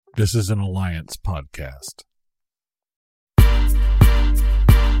This is an Alliance podcast.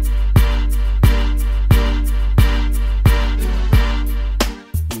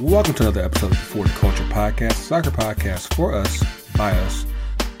 Welcome to another episode of the For the Culture podcast, soccer podcast for us, by us,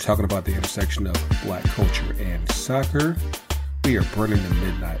 talking about the intersection of black culture and soccer. We are burning the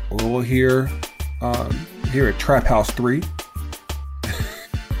midnight oil here at Trap House 3.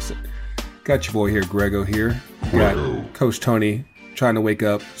 Got your boy here, Grego here. Got Coach Tony trying to wake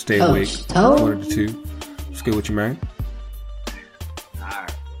up, stay awake. One of the two. What's good with you, man?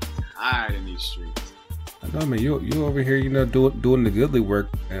 Tired in these streets. I know, man. You over here, doing the goodly work,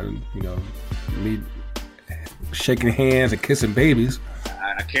 and me shaking hands and kissing babies.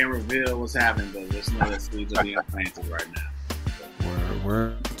 I can't reveal what's happening, but just know that seeds are being planted right now.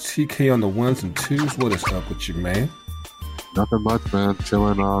 We're TK on the ones and twos. What is up with you, man? Nothing much, man.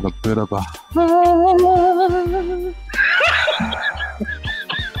 Chilling on a bit of a.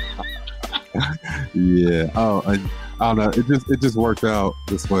 Yeah. Oh, I don't know. It just worked out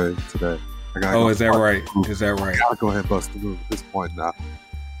this way today. Is that right? Is that right? I gotta go ahead and bust the move at this point now.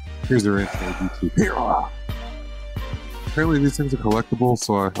 Here's the rinse on YouTube. Apparently these things are collectible,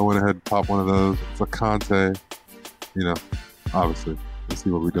 so I went ahead and popped one of those. It's a Conte. Obviously. Let's see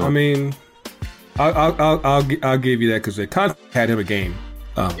what we do. I mean, I'll give you that because the Conte had him a game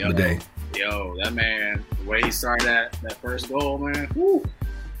the day. Yo, that man, the way he started that first goal, man. Woo.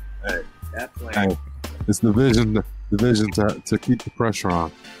 Hey, that play. Hey, it's the vision to keep the pressure on,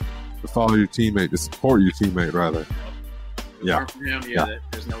 to follow your teammate, to support your teammate, rather. Yeah. For him,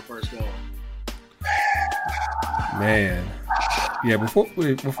 there's no first goal. Man. Yeah, before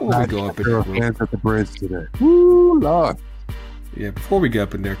we go up in there, hands at the bridge today. Woo, Lord. Yeah, before we get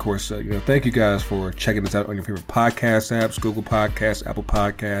up in there, of course, thank you guys for checking us out on your favorite podcast apps: Google Podcasts, Apple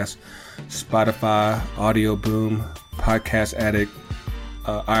Podcasts, Spotify, Audio Boom, Podcast Addict,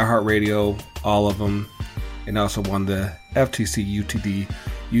 iHeartRadio, all of them, and also on the FTC UTD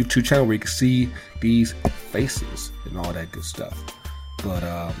YouTube channel where you can see these faces and all that good stuff. But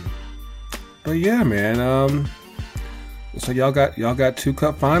yeah, man. So y'all got 2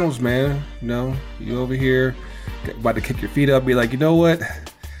 cup finals, man. You over here about to kick your feet up, be like, you know what?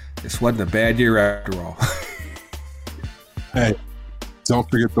 This wasn't a bad year after all. Hey, don't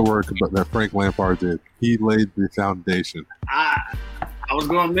forget the work that Frank Lampard did. He laid the foundation. I was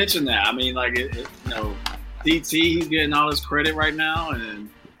going to mention that. I mean, like, DT, he's getting all his credit right now, and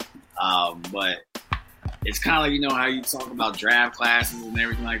but it's kind of like, how you talk about draft classes and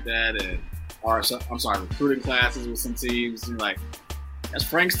everything like that, recruiting classes with some teams. You're like, that's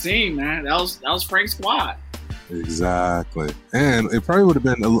Frank's team, man. That was Frank's squad. Exactly. And it probably would have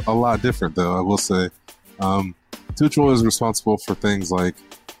been a lot different, though, I will say. Tuchel is responsible for things like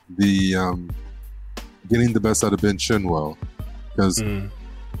the getting the best out of Ben Chilwell, because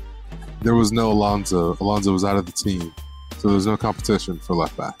there was no Alonso. Alonso was out of the team, so there was no competition for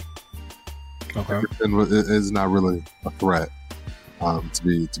left back. Okay. And it is not really a threat, to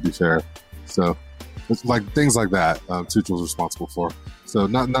be fair. So it's like things like that. Tuchel's responsible for. So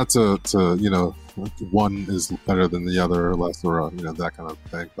not to one is better than the other or less, or that kind of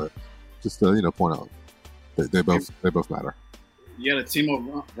thing, but just to point out they both matter. You had a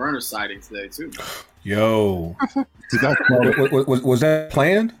Timo Werner sighting today too. Yo, was that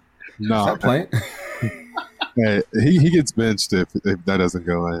planned? No, was that planned? Hey, he gets benched if that doesn't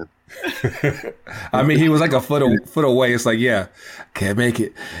go in. I mean, he was like a foot away. It's like, yeah, can't make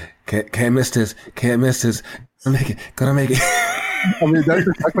it, can't miss this, gonna make it. I mean, that's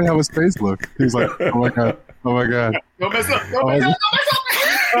exactly how his face looked. He was like, oh my god. Don't mess up.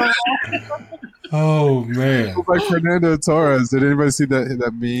 Oh man. Like Fernando Torres. Did anybody see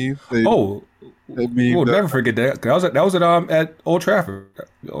that meme? We'll never forget that. That was at Old Trafford.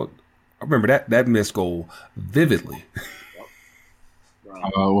 I remember that missed goal vividly.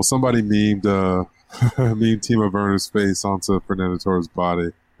 Well, somebody memed Timo Werner's face onto Fernando Torres'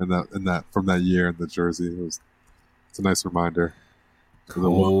 body, and that from that year in the jersey. It's a nice reminder.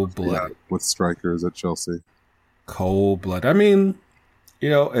 Cold blood with strikers at Chelsea. Cold blood. I mean,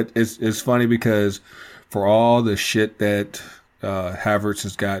 it's funny because for all the shit that Havertz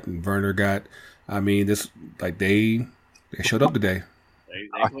has got and Werner got, I mean, they showed up today. They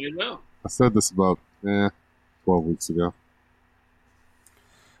played well. I said this about 12 weeks ago.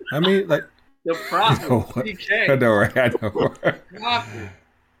 I mean, like the problem. I know, right?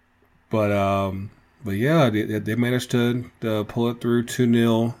 But yeah, they managed to pull it through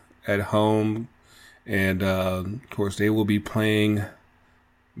 2-0 at home, and of course they will be playing.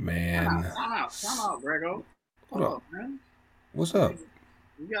 Man, time out, Grego. Hold up, man. What's up?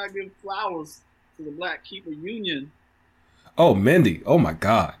 You gotta give flowers to the Black Keeper Union. Oh, Mendy. Oh my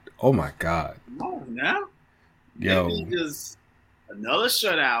God. Oh my God. Come on now. Yo. Maybe just another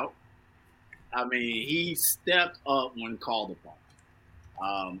shutout. I mean, he stepped up when called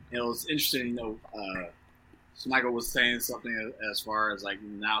upon. It was interesting, Michael was saying something as far as like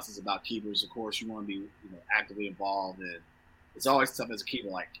analysis about keepers. Of course, you want to be actively involved, and it's always tough as a keeper.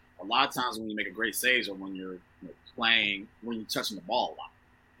 Like a lot of times when you make a great save or when you're playing, when you're touching the ball a lot.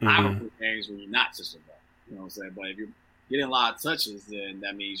 I don't play games when you're not touching the ball. You know what I'm saying? But if you're getting a lot of touches, then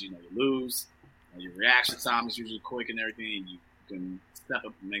that means you lose. Your reaction time is usually quick and everything, and you can step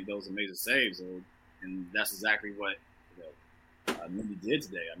up and make those amazing saves. And that's exactly what Mendy did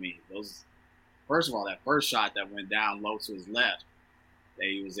today. I mean, first of all, that first shot that went down low to his left, that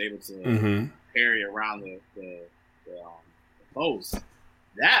he was able to parry around the post,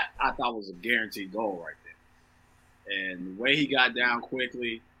 that I thought was a guaranteed goal right there. And the way he got down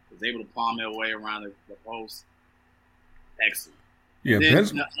quickly, was able to palm it away around the post, excellent. Yeah, then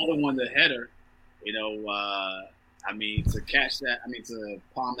the other one, the header, to catch that, to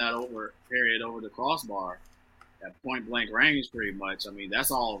palm that over, parry it over the crossbar at point blank range, pretty much. I mean, that's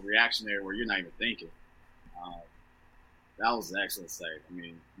all reactionary where you're not even thinking. That was an excellent save. I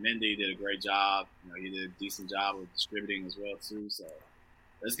mean, Mendy did a great job. He did a decent job of distributing as well too. So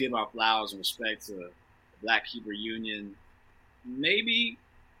let's give our flowers and respect to the Black Keeper Union. Maybe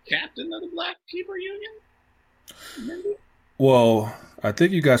captain of the Black Keeper Union. Mendy? Well, I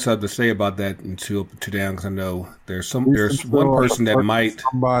think you guys have to say about that in two down because I know there's one person that might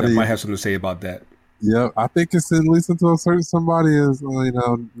have something to say about that. Yeah, I think it's at least until a certain somebody is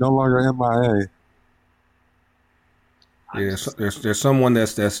no longer MIA. Yeah, there's someone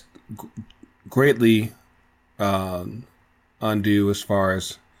that's greatly undue as far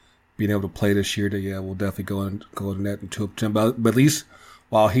as being able to play this year. That we'll definitely go in that until September. But at least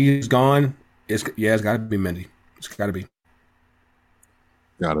while he's gone, it's got to be Mendy. It's got to be.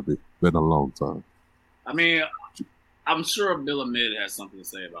 Gotta be. Been a long time. I mean, I'm sure Bill Ahmed has something to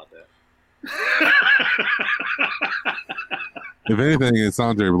say about that. If anything, it's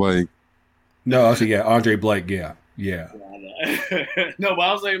Andre Blake. No, actually, Andre Blake. Yeah. No, but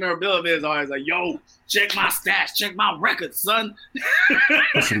I was saying, remember, Bill Ahmed is always like, "Yo, check my stats, check my record, son."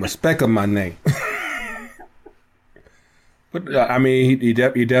 Put some respect on my name. But I mean, he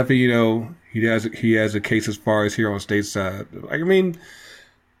definitely, he has a case as far as here on stateside. I mean.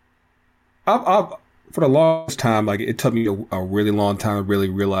 I've for the longest time, like it took me a really long time to really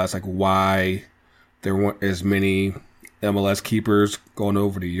realize like why there weren't as many MLS keepers going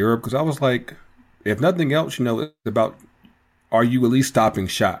over to Europe. Because I was like, if nothing else, it's about are you at least stopping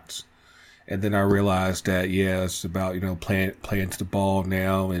shots? And then I realized that it's about playing to the ball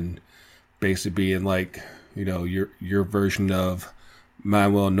now and basically being like your version of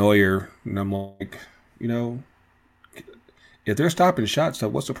Manuel Neuer. And I'm like, if they're stopping shots, so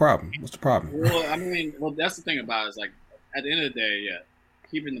what's the problem? Well, that's the thing about it is like at the end of the day,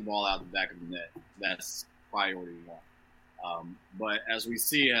 keeping the ball out the back of the net, that's priority one. But as we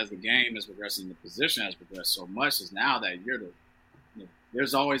see, as the game is progressing, the position has progressed so much, is now that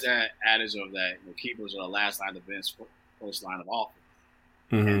there's always that adage of that keepers are the last line of defense, first line of offense.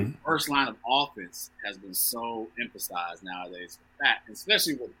 Mm-hmm. And the first line of offense has been so emphasized nowadays,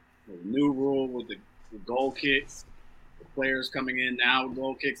 especially with the new rule with the goal kicks. Players coming in now with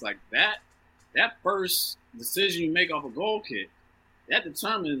goal kicks like that first decision you make off a goal kick, that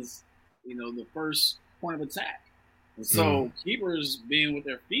determines, the first point of attack. And so keepers being with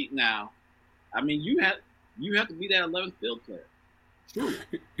their feet now, I mean, you have to be that 11th field player. True.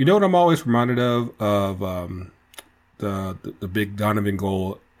 You know what I'm always reminded of the big Donovan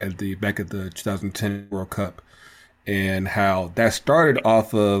goal back at the 2010 World Cup, and how that started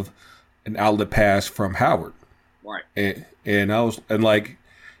off of an outlet pass from Howard. Right. And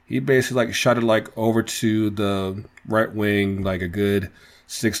he basically shot it over to the right wing, like a good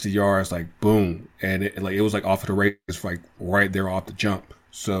 60 yards, boom. And it was off of the race, right there off the jump.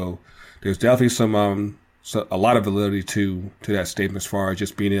 So there's definitely a lot of validity to that statement as far as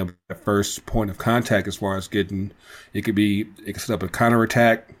just being able to get the first point of contact as far as it could set up a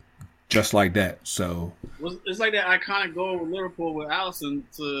counterattack just like that. So it's like that iconic goal with Liverpool with Alisson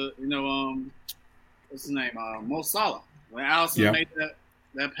to, what's his name? Mo Salah. When Alisson made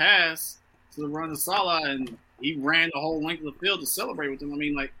that pass to run to Salah, and he ran the whole length of the field to celebrate with him. I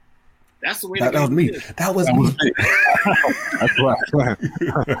mean, that's the way. That was me. That was me. That's right.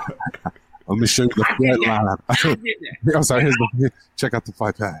 Let me show you the flat line. I'm sorry. Check out the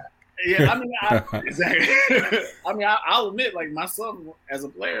fight pad. Yeah, exactly. I'll admit, myself as a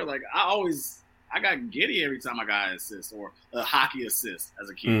player, I got giddy every time I got an assist or a hockey assist as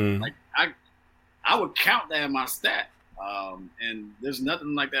a kid. I would count that in my stat. And there's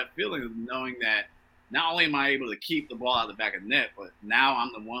nothing like that feeling of knowing that not only am I able to keep the ball out of the back of the net, but now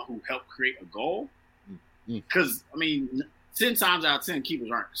I'm the one who helped create a goal. Because, 10 times out of 10,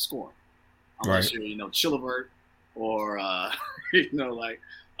 keepers aren't scoring. Unless you're, Chilivert or,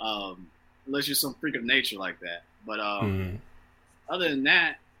 unless you're some freak of nature like that. But other than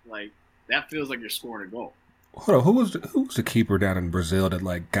that, like, that feels like you're scoring a goal. Hold on, who was the keeper down in Brazil that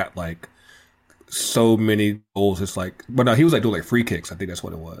like got like so many goals? It's like, but no, he was like doing like free kicks. I think that's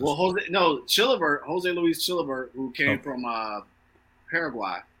what it was. Well, Jose Luis Chilivert, who came from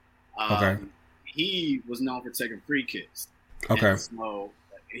Paraguay. Okay. He was known for taking free kicks. Okay. And so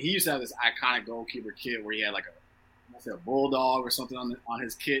he used to have this iconic goalkeeper kit where he had like a bulldog or something on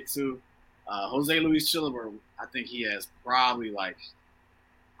his kit too. Jose Luis Chilivert, I think he has probably like,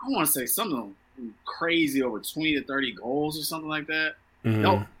 I want to say something crazy over 20 to 30 goals or something like that. Mm-hmm.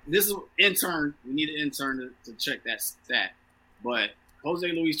 No, this is intern. We need an intern to check that stat. But Jose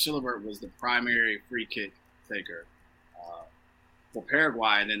Luis Chilivert was the primary free kick taker for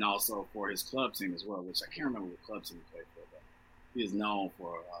Paraguay, and then also for his club team as well, which I can't remember what club team he played for, but he is known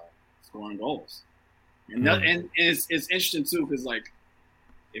for scoring goals. And, and it's interesting too, because like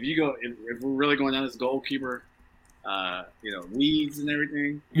if we're really going down this goalkeeper, weeds and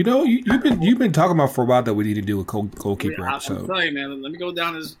everything. You've been talking about for a while that we need to do a goalkeeper episode. I'm telling you, man. Let me go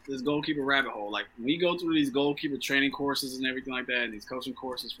down this goalkeeper rabbit hole. Like when you go through these goalkeeper training courses and everything like that, and these coaching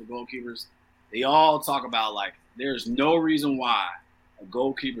courses for goalkeepers, they all talk about like there's no reason why a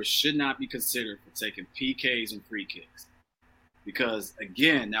goalkeeper should not be considered for taking PKs and free kicks, because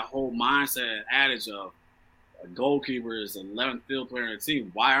again, that whole mindset and adage of a goalkeeper is an 11th field player in the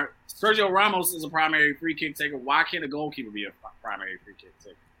team. Sergio Ramos is a primary free kick taker. Why can't a goalkeeper be a primary free kick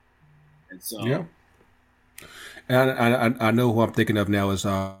taker? And so, yeah. And I know who I'm thinking of now is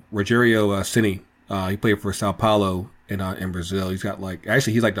Rogério Ceni. He played for Sao Paulo in Brazil. He's got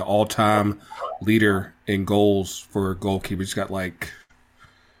he's like the all-time leader in goals for goalkeepers. He's got like,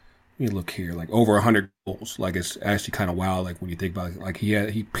 let me look here, like over 100 goals. Like it's actually kind of wild. Like when you think about it, like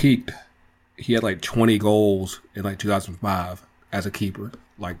he peaked. He had like 20 goals in like 2005 as a keeper.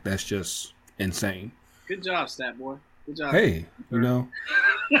 Like that's just insane. Good job, stat boy. Good job. Hey,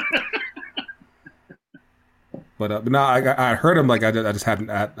 But no, I heard him. Like I just hadn't.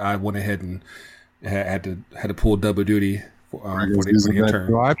 I went ahead and had to pull double duty for the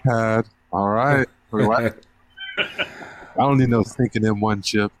intern. iPad. All right. I don't need no thinking M1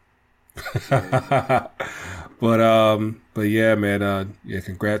 chip. But yeah, man.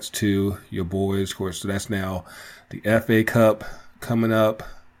 Congrats to your boys. Of course, so that's now the FA Cup coming up,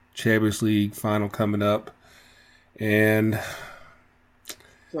 Champions League final coming up, and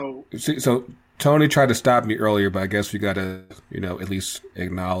so Tony tried to stop me earlier, but I guess we got to at least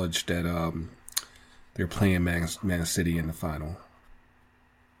acknowledge that they're playing Man City in the final,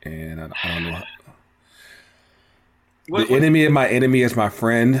 and I don't know. The enemy of my enemy is my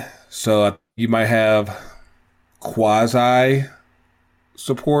friend, so you might have quasi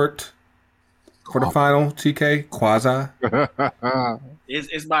support for the final. TK quasi.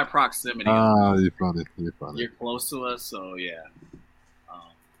 It's by proximity. You're funny. You're close to us, so yeah.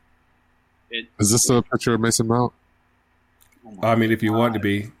 Is this a picture of Mason Mount? I mean, if you want to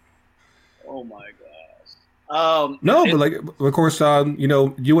be. Oh my gosh. No, but like, of course,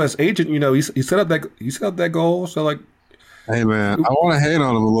 U.S. agent. He set up that goal. So like. Hey man, I want to hate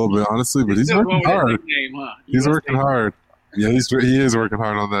on him a little bit, honestly, but he's working hard. He's working hard. Yeah, he is working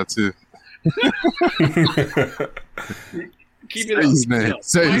hard on that too. Keep it up.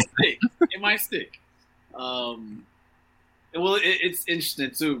 Say his name. It might stick. Well, it's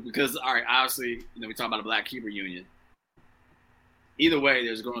interesting too because all right, obviously, we talk about a black keeper union. Either way,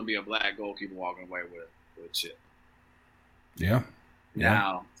 there's going to be a black goalkeeper walking away with a chip. Yeah.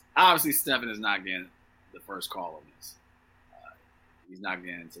 Now, obviously, Stephen is not getting the first call on this. He's not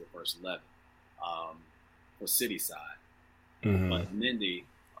getting into the first 11 for City side. Mm-hmm. But Mendy,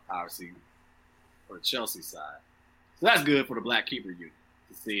 obviously, for the Chelsea side. So that's good for the black keeper unit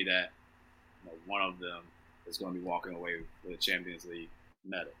to see that one of them is going to be walking away with a Champions League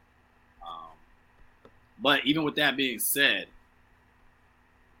medal. But even with that being said,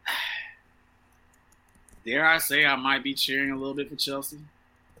 dare I say I might be cheering a little bit for Chelsea?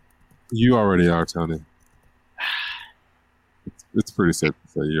 You already are, Tony. It's pretty safe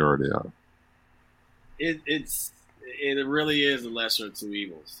to say you already are. It really is the lesser of two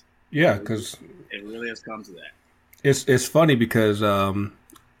evils. Yeah, because it really has come to that. It's funny because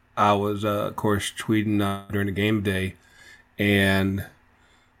I was of course tweeting during the game day, and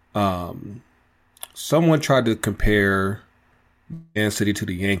someone tried to compare Man City to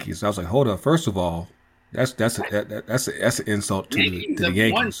the Yankees. I was like, hold up. First of all, That's an insult to the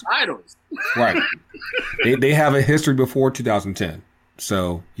Yankees. Won titles. Right. They have a history before 2010.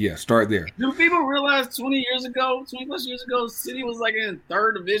 So yeah, start there. Do people realize 20 plus years ago, City was like in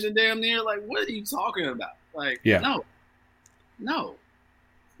third division damn near? Like, what are you talking about? Like, no.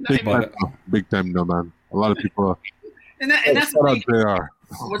 Big time, no, man. A lot of people. and that's the thing. They are.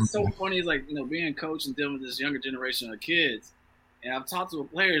 What's so funny is like, being a coach and dealing with this younger generation of kids. And I've talked to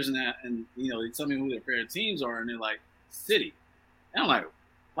players and they tell me who their favorite teams are, and they're like, City. And I'm like,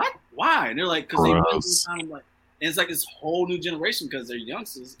 what? Why? And they're like, because they win time. Like, and it's like this whole new generation because they're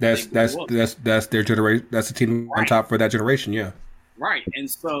youngsters. That's their generation. That's the team on top for that generation. Yeah. Right. And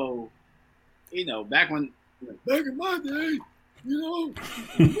so, back in my day,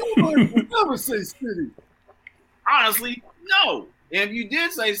 nobody would never say City. Honestly, no. And if you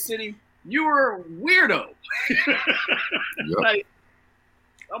did say City, you were a weirdo. Yep. Like,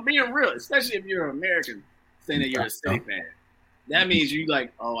 I'm being real, especially if you're an American saying that you're a City fan. That means you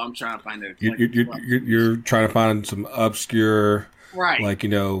like, I'm trying to find that. You're trying to find some obscure, right? Like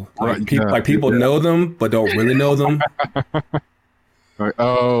people know them but don't really know them. Like,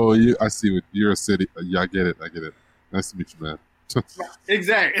 I see what you're a City. Yeah, I get it. Nice to meet you, man.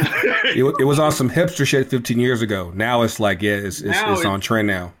 Exactly. It was on some hipster shit 15 years ago. Now it's like, it's on trend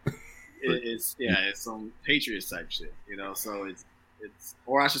now. It's some Patriots type shit, So it's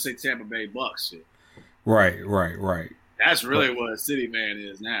or I should say Tampa Bay Bucks shit. Right. That's really what a City fan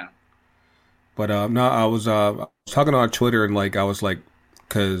is now. But no, I was talking on Twitter and like I was like,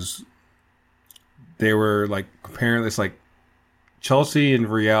 because they were like comparing this, like Chelsea and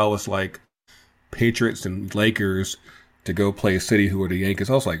Real was like Patriots and Lakers to go play City, who are the Yankees.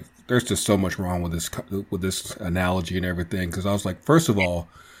 I was like, there's just so much wrong with this analogy and everything. Because I was like, first of all,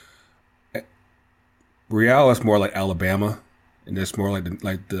 Real is more like Alabama, and it's more like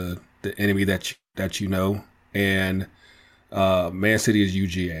the enemy that you know, and Man City is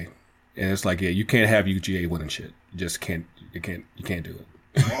UGA, and it's like, you can't have UGA winning shit. You just can't. You can't do it.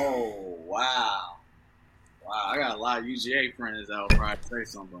 Oh wow! I got a lot of UGA friends that will probably say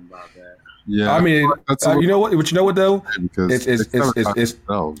something about that. Yeah, I mean, you know what? But you know what though? It's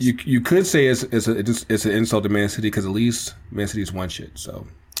you could say it's an insult to Man City because at least Man City's won shit. So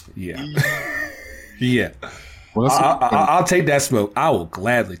yeah. Yeah, well, I'll take that smoke. I will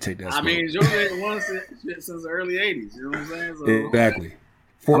gladly take that smoke. I mean, Jordan won since the early 80s. You know what I'm saying? So, exactly.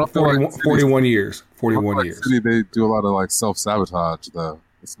 41 years. 41 years. City, they do a lot of like self-sabotage, though.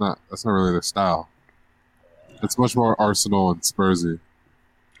 That's not really their style. It's much more Arsenal and Spursy.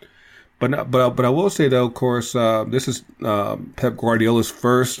 But I will say though, of course, this is Pep Guardiola's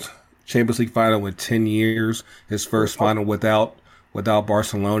first Champions League final in 10 years. His first final without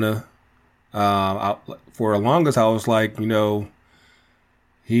Barcelona. For the longest, I was like, he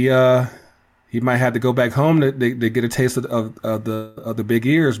might have to go back home to get a taste of the big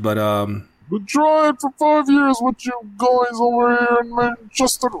ears, but been trying for 5 years with you guys over here in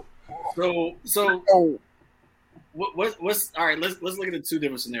Manchester. So what's all right? Let's look at the two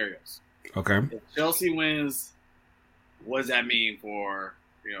different scenarios. Okay. If Chelsea wins, what does that mean for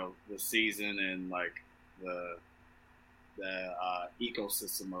the season and like the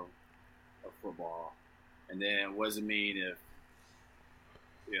ecosystem of football? And then what does it mean if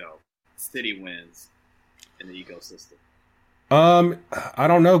City wins in the ecosystem? I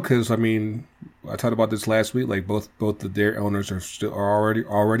don't know, because I mean, I talked about this last week. Like both of their owners are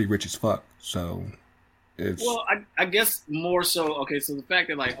already rich as fuck. So it's I guess more so. Okay, so the fact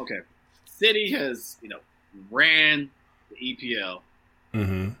that City has ran the EPL,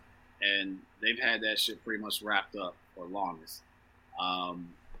 mm-hmm. and they've had that shit pretty much wrapped up for the longest.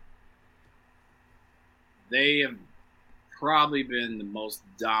 They have probably been the most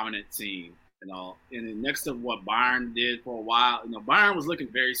dominant team and all. And next to what Bayern did for a while, Bayern was looking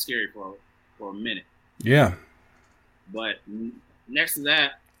very scary for a minute. Yeah. But next to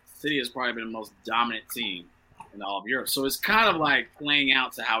that, City has probably been the most dominant team in all of Europe. So it's kind of like playing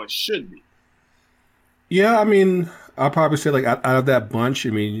out to how it should be. Yeah, I mean, I'll probably say out of that bunch,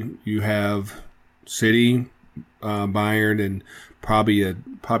 I mean, you have City, Bayern, and probably a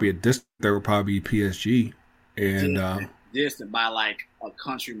distant there would probably be PSG. And distant by like a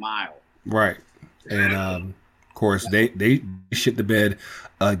country mile. Right. And of course they shit the bed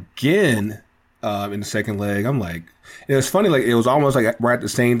again in the second leg. I'm like, it was funny, like it was almost like right at the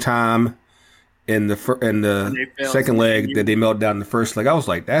same time in the second leg that they melted down in the first leg. I was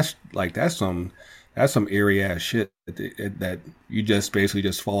like, that's some eerie ass shit that you just basically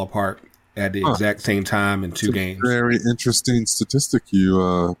just fall apart at the exact same time in two games. Very interesting statistic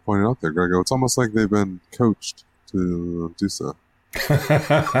you pointed out there, Grego. It's almost like they've been coached to do so.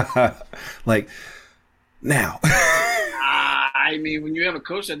 Like now. I mean, when you have a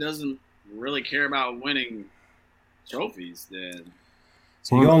coach that doesn't really care about winning trophies, then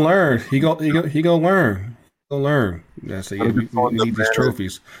He gonna learn. He gonna learn. He gonna learn. Yeah, so we need these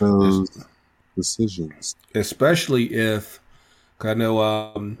trophies. Those decisions, especially if, cause I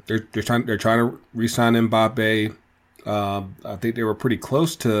know they're trying to re-sign Mbappe. I think they were pretty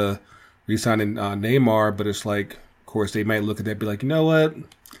close to re-signing Neymar, but it's like, of course, they might look at that and be like, you know what?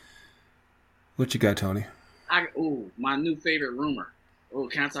 What you got, Tony? My new favorite rumor. Oh,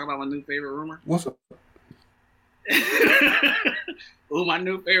 can I talk about my new favorite rumor? What's up? My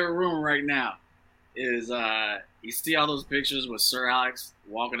new favorite rumor right now is you see all those pictures with Sir Alex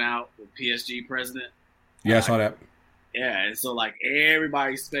walking out with PSG president? Yeah, I saw that. Yeah, and so like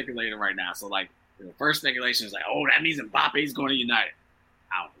everybody's speculating right now. So like the first speculation is like, oh, that means Mbappe's going to United.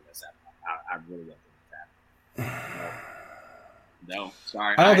 I don't think that's happening. I really don't think that's happening. No,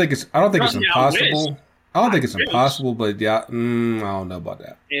 sorry. I don't think it's impossible. I don't think it's impossible, but yeah, I don't know about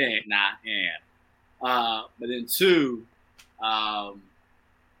that. It ain't. But then two,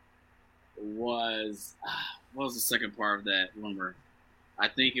 was what was the second part of that rumor? I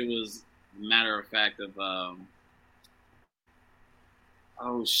think it was a matter of fact of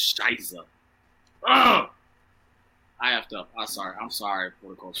Shiza. Oh, I effed up. I'm sorry for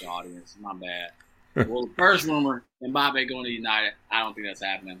the culture audience. My bad. Well, the first rumor, Mbappe going to United. I don't think that's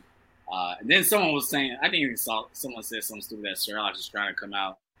happening. And then someone was saying, I think someone said something stupid that Sir Alex is trying to come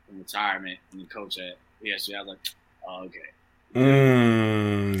out from retirement and coach at PSG. I was like, oh, okay.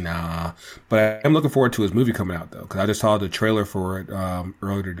 Nah. But I'm looking forward to his movie coming out, though, because I just saw the trailer for it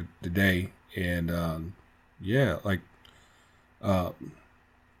earlier today. And, yeah, like,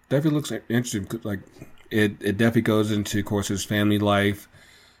 definitely looks interesting. Like, it definitely goes into, of course, his family life,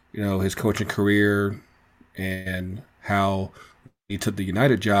 you know, his coaching career, and how he took the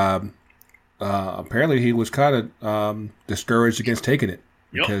United job. Apparently, he was kind of discouraged against taking it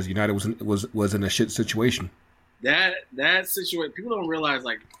because United was in a shit situation. That situation, people don't realize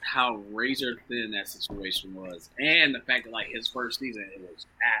like how razor thin that situation was, and the fact that like his first season it was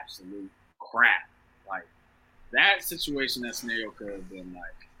absolute crap. Like that situation, that scenario could have been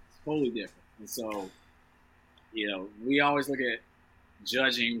like totally different. And so, you know, we always look at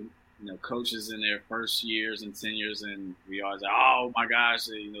judging, you know, coaches in their first years and tenures, and we always say, oh my gosh,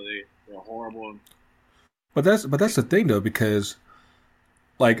 you know, they're horrible. But that's the thing though, because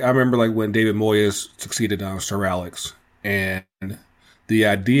like I remember like when David Moyes succeeded on Sir Alex, and the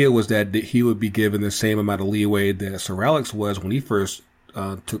idea was that he would be given the same amount of leeway that Sir Alex was when he first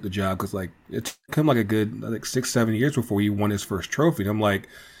took the job, because like it took him like a good 6-7 years before he won his first trophy. And I'm like,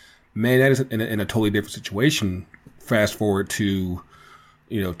 man, that is in a totally different situation. Fast forward to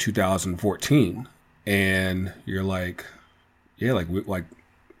 2014, and you're like, yeah, like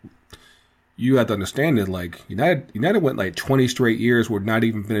you have to understand that like United went like 20 straight years were not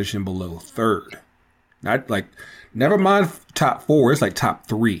even finishing below third. Not like, never mind top four, it's like top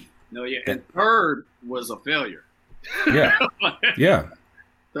three. No, yeah, and third was a failure. Yeah, yeah.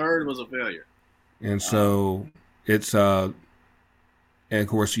 Third was a failure. And so it's and of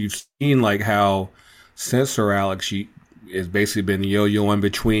course you've seen like how since Sir Alex, it's basically been yo-yoing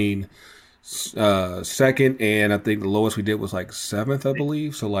between second and I think the lowest we did was like seventh, I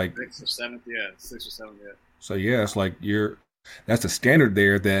believe. So like 6th or 7th, yeah. 6th or 7th, yeah. So yeah, it's like that's the standard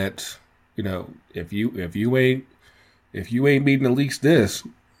there that, you know, if you ain't beating at least this,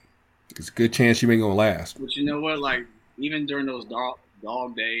 it's a good chance you ain't gonna last. But you know what? Like even during those dog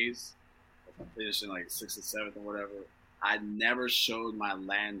days, if I'm finishing like 6th or 7th or whatever, I never showed my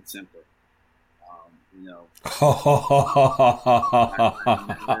land temper. You know.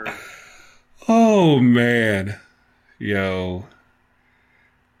 Oh man, yo.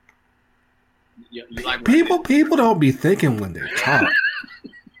 You like people don't be thinking when they talk.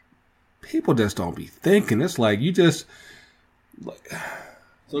 People just don't be thinking. It's like you just like.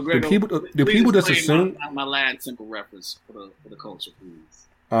 So Greg, do people just assume my land temper reference for the culture, please?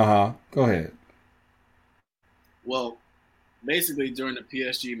 Go ahead. Well, basically during the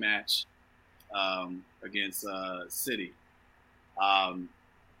PSG match against City,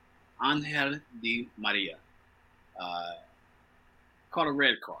 Angel Di Maria caught a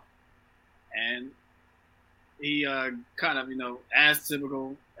red card, and he kind of, you know, as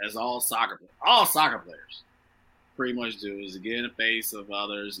typical as all soccer players pretty much do, is to get in the face of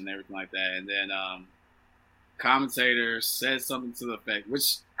others and everything like that. And then commentator said something to the effect,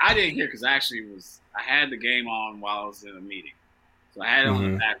 which I didn't hear because I had the game on while I was in a meeting, so I had it on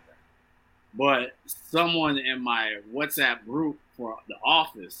the background. But someone in my WhatsApp group for the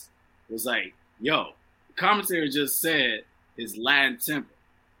office was like, yo, the commentator just said his Latin temper.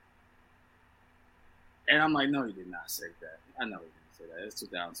 And I'm like, no, he did not say that. I know he didn't say that. It's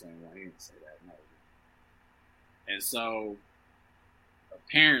 2021. He didn't say that. No. And so,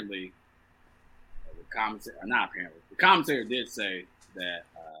 apparently, the commentator did say that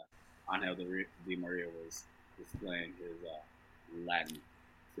Angel Di Maria was displaying his Latin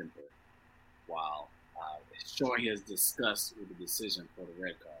temper while showing his disgust with the decision for the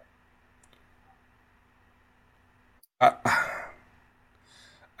red card.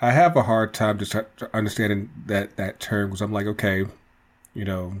 I have a hard time just understanding that term because I'm like, okay,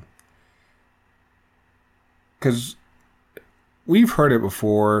 because we've heard it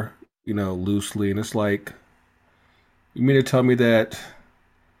before, loosely, and it's like, you mean to tell me that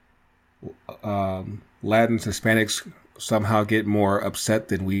Latins, Hispanics somehow get more upset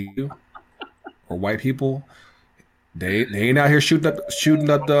than we do, or white people? They ain't out here shooting up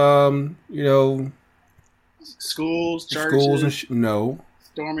the schools, churches, and no.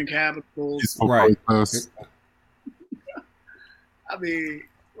 Storming capitals. Right. I mean,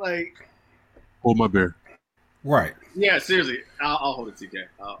 like. Hold my beer. Right. Yeah, seriously. I'll hold it, TK.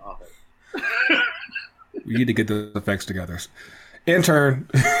 I'll hold it. We need to get the effects together. Intern.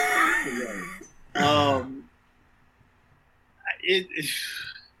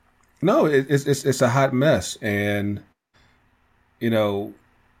 No, it's a hot mess. And, and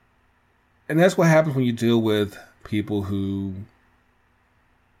that's what happens when you deal with people who,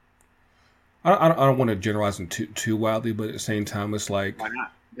 I don't want to generalize them too wildly, but at the same time, it's like, why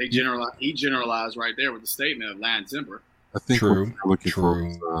not? He generalized right there with the statement of Latin temper. I think true.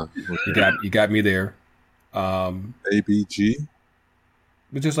 You got me there. ABG.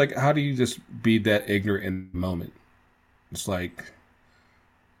 But just like, how do you just be that ignorant in the moment? It's like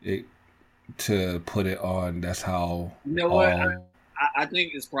to put it on. That's how. You know what? I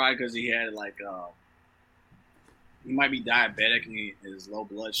think it's probably because he had he might be diabetic and his low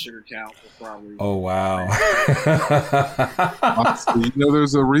blood sugar count was probably. Oh wow! Honestly,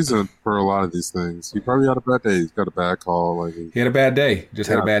 there's a reason for a lot of these things. He probably had a bad day. He's got a bad call. He had a bad day.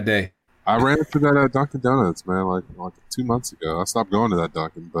 Had a bad day. I ran into that at Dunkin' Donuts, man, like 2 months ago. I stopped going to that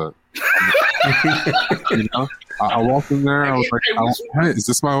Dunkin', but I walked in there. I was like, "Hey, is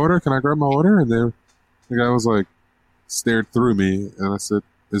this my order? Can I grab my order?" And the guy was like, stared through me, and I said,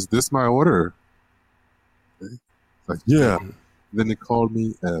 "Is this my order?" Like, yeah. Then they called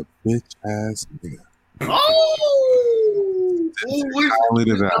me a bitch ass nigga. Oh! Only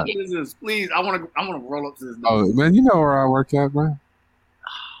to that. What is this? Please, I want to roll up to this. Oh man, you know where I work at, man?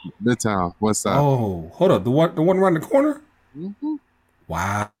 Midtown, West Side. Oh, hold up, the one around the corner. Mm-hmm.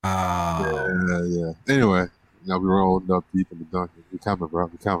 Wow. Yeah. Anyway, we rolled up deep in the Dunkin'. We coming, bro.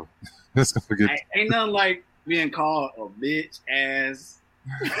 We coming. Let's go forget. Ain't nothing like being called a bitch ass.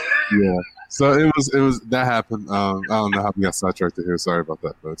 Yeah. So it was that happened. I don't know how we got sidetracked here. Sorry about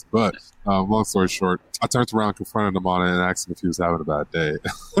that, folks. But long story short, I turned around, confronted him on it, and asked him if he was having a bad day.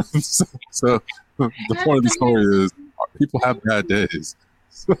 so the point of the story is, people have bad days.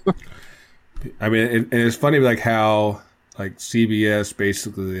 I mean, and it's funny, like how CBS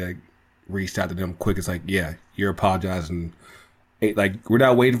basically reached out to them quick. It's like, yeah, you're apologizing. Like, we're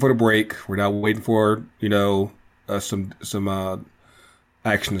not waiting for the break. We're not waiting for some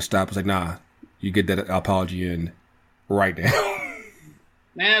action to stop. It's like, nah, you get that apology in right now.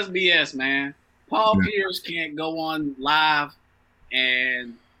 Man, that's BS, man. Paul Pierce can't go on live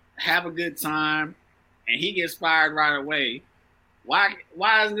and have a good time, and he gets fired right away. Why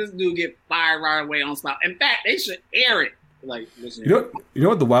does this dude get fired right away on spot? In fact, they should air it. Like, listen, you know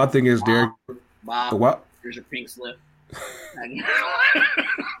what the wild thing is, Derek? Bob, here's your pink slip. You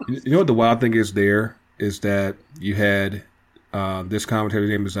know what the wild thing is there is that you had this commentator's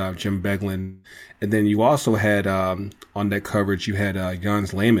name is Jim Beglin, and then you also had on that coverage you had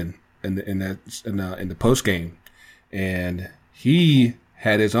Jans Lehman in the post game, and he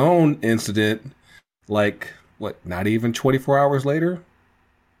had his own incident not even 24 hours later.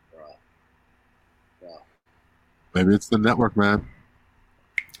 Maybe it's the network, man.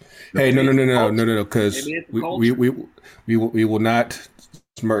 Hey, no, because we will not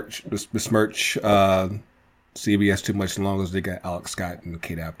besmirch CBS too much, as long as they got Alex Scott and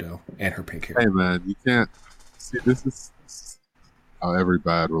Kate Abdo and her pink hair. Hey, man, you can't see. This is how every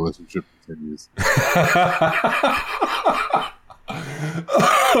bad relationship continues.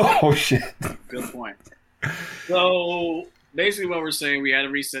 Oh shit! Good point. So basically, what we're saying, we had to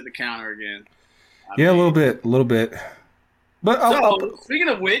reset the counter again. A little bit. But speaking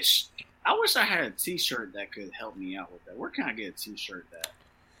of which, I wish I had a T-shirt that could help me out with that. Where can I get a T-shirt that?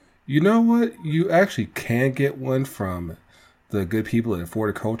 You know what? You actually can get one from the good people at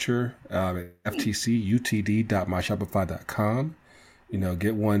Affordculture, FTCUTD.myshopify.com.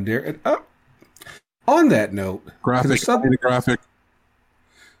 Get one there. And On that note, graphic, I need a graphic.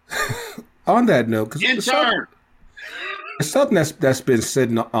 On that note, because It's something that's been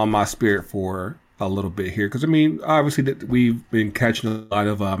sitting on my spirit for a little bit here. Because I mean, obviously, that we've been catching a lot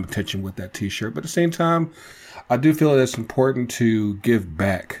of attention with that T-shirt, but at the same time, I do feel that it's important to give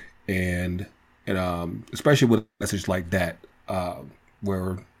back, and especially with a message like that,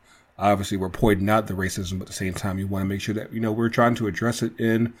 where obviously we're pointing out the racism, but at the same time, you want to make sure that we're trying to address it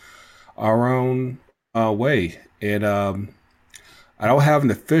in our own way. And I don't have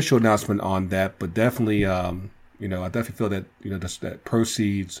an official announcement on that, but definitely, I definitely feel that that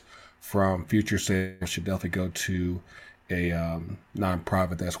proceeds from future sales should definitely go to a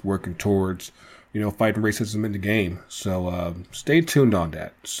nonprofit that's working towards fighting racism in the game. So stay tuned on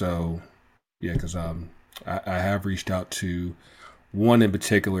that. So yeah, because I have reached out to one in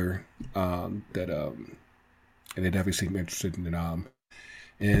particular that and they definitely seem interested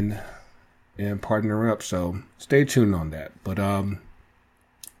in partnering up. So stay tuned on that.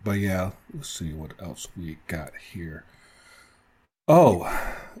 But yeah, let's see what else we got here. Oh,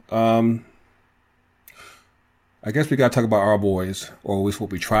 I guess we got to talk about our boys, or at least what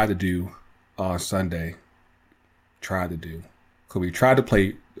we tried to do on Sunday. Because we tried to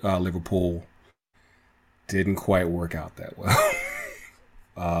play Liverpool. Didn't quite work out that well.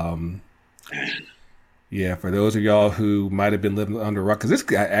 Yeah, for those of y'all who might have been living under a rock, because this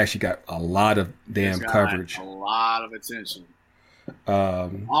guy actually got a lot of damn coverage. A lot of attention.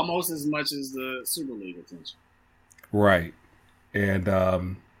 Almost as much as the Super League attention. Right. And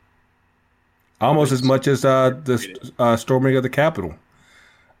almost as much as the storming of the Capitol.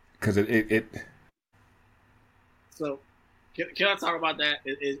 Because it So, can I talk about that?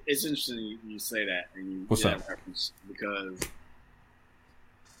 It's interesting you say that. And you What's get up? that reference because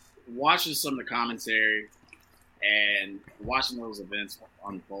watching some of the commentary and watching those events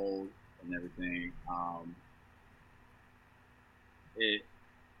unfold and everything,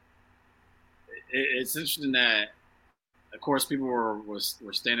 it's interesting that, of course, people were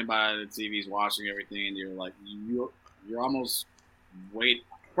standing by the TVs watching everything, and you're like, you're almost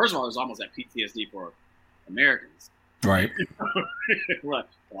First of all, there's almost that PTSD for Americans, right. like,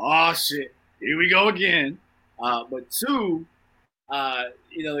 oh shit, here we go again. But two,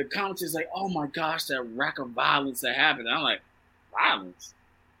 the commentary's like, oh my gosh, that wreck of violence that happened. I'm like, violence?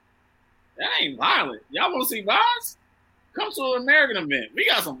 That ain't violent. Y'all want to see violence? Come to an American event. We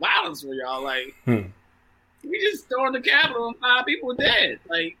got some violence for y'all. Like, we just stormed the Capitol and 5 people were dead.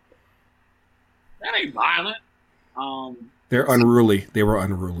 Like, that ain't violent. They're unruly. They were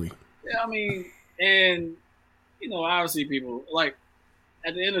unruly. Yeah, I mean, and obviously people like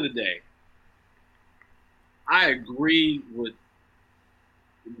at the end of the day, I agree with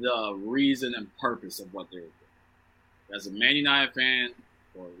the reason and purpose of what they're doing. As a Man United fan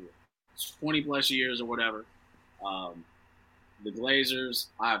for 20 plus years or whatever, the Glazers,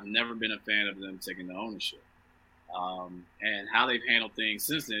 I've never been a fan of them taking the ownership. And how they've handled things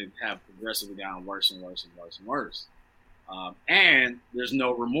since then have progressively gotten worse and worse and worse and worse. And there's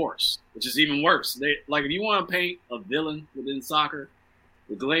no remorse, which is even worse. If you want to paint a villain within soccer,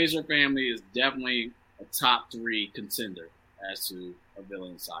 the Glazer family is definitely a top 3 contender as to a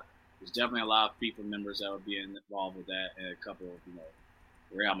villain in soccer. There's definitely a lot of FIFA members that would be involved with that, and a couple of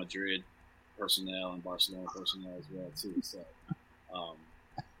Real Madrid personnel and Barcelona personnel as well too. So,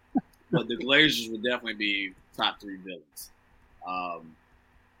 but the Glazers would definitely be top 3 villains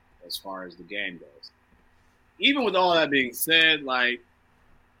as far as the game goes. Even with all that being said, there's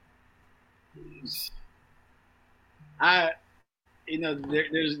a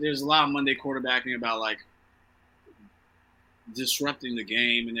lot of Monday quarterbacking about disrupting the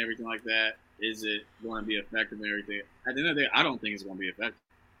game and everything like that. Is it going to be effective and everything? At the end of the day, I don't think it's going to be effective.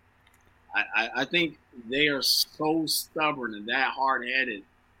 I think they are so stubborn and that hard-headed,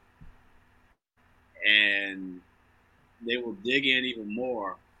 and they will dig in even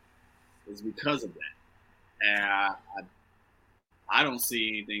more is because of that. And I don't see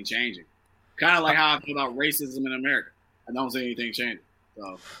anything changing. Kind of like how I feel about racism in America. I don't see anything changing.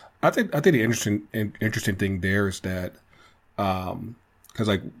 So I think the interesting thing there is that because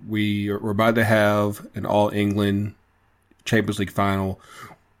we're about to have an All England Champions League final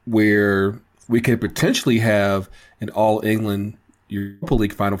where we could potentially have an All England Europa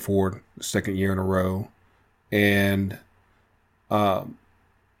League final for the second year in a row, and I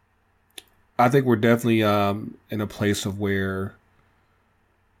think we're definitely in a place of where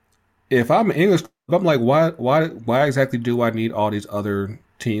if I'm an English club, I'm like, why exactly do I need all these other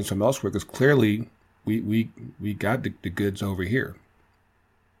teams from elsewhere? Because clearly we got the goods over here.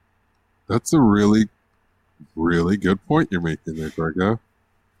 That's a really, really good point you're making there, Grego.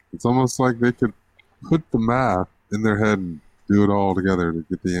 It's almost like they could put the math in their head and do it all together to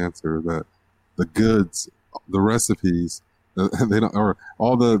get the answer that the goods, the recipes, they don't, or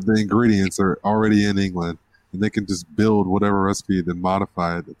all the ingredients are already in England, and they can just build whatever recipe, then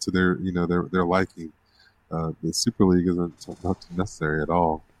modify it to their their liking. The Super League isn't not necessary at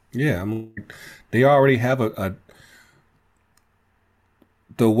all. Yeah, I mean, they already have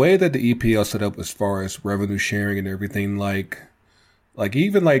the way that the EPL set up as far as revenue sharing and everything, like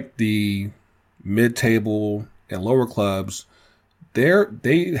even like the mid-table and lower clubs,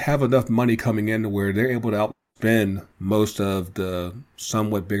 they have enough money coming in to where they're able to outspend most of the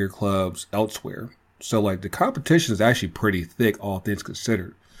somewhat bigger clubs elsewhere. So like the competition is actually pretty thick, all things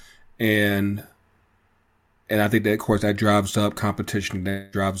considered, and I think that of course that drives up competition,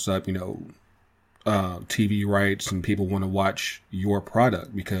 that drives up TV rights, and people want to watch your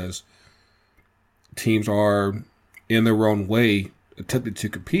product because teams are in their own way attempting to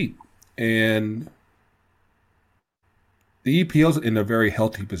compete. And the EPL is in a very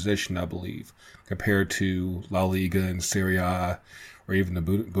healthy position, I believe, compared to La Liga and Serie A or even the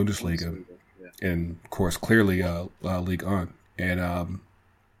Bundesliga. Yeah. And of course, clearly Ligue 1. And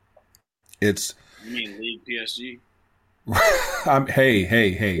it's... You mean League PSG?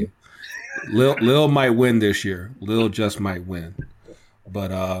 Hey. Lil might win this year. Lil just might win,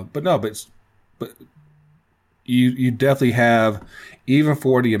 but you definitely have, even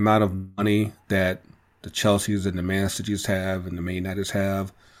for the amount of money that the Chelseas and the Man Cities have and the Man Uniteds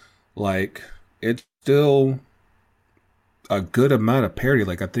have, like it's still a good amount of parity.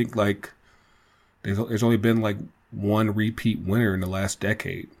 Like I think like there's only been like one repeat winner in the last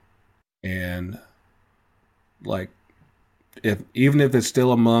decade, and like even if it's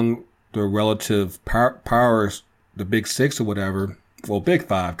still among the relative powers, the big six or whatever, well, big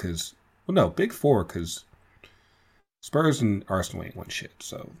five, big four, because Spurs and Arsenal ain't won shit,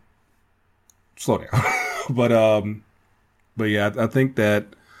 so slow down. but yeah, I think that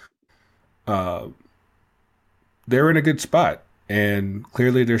they're in a good spot, and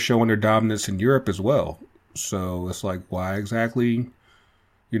clearly they're showing their dominance in Europe as well. So it's like, why exactly,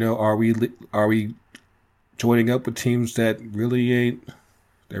 are we joining up with teams that really ain't?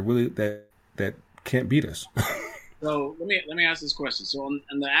 That can't beat us. So let me ask this question. So on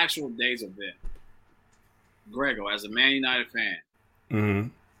the actual days of it, Grego, as a Man United fan, mm-hmm.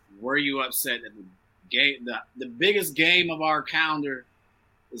 were you upset that the biggest game of our calendar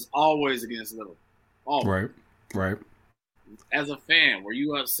is always against Liverpool? Always. Right. As a fan, were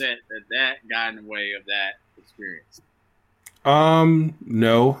you upset that got in the way of that experience?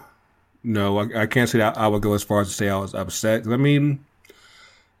 No, I can't say that I would go as far as to say I was upset. I mean,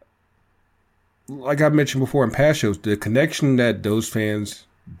 like I mentioned before in past shows, the connection that those fans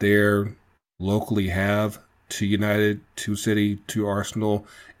there locally have to United, to City, to Arsenal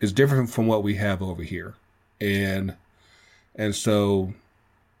is different from what we have over here. And so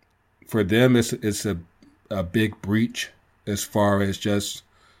for them, it's a big breach as far as just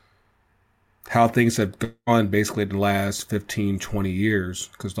how things have gone basically in the last 15, 20 years.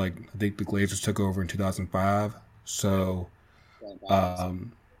 Because like I think the Glazers took over in 2005. So,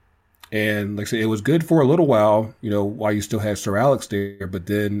 and like I said, it was good for a little while, while you still had Sir Alex there, but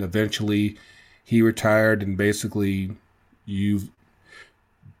then eventually he retired, and basically the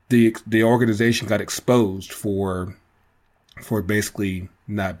organization got exposed for basically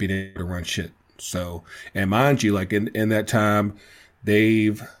not being able to run shit. So, and mind you, like in that time,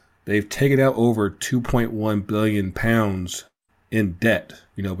 they've taken out over 2.1 billion pounds in debt,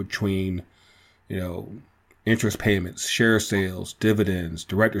 between, interest payments, share sales, dividends,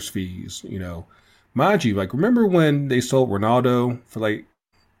 directors' fees, mind you, like remember when they sold Ronaldo for like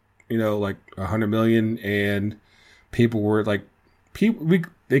 $100 million, and people were like,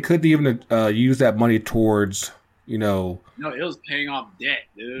 they couldn't even use that money towards, No, it was paying off debt,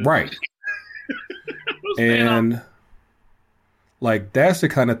 dude. Right. And like that's the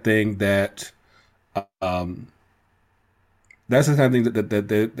kind of thing that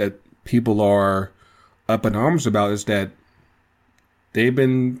that people are up in arms about, is that they've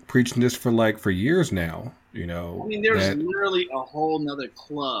been preaching this for years now. I mean, there's literally a whole nother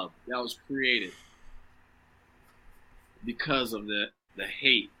club that was created because of the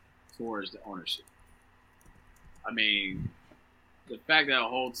hate towards the ownership. I mean, the fact that a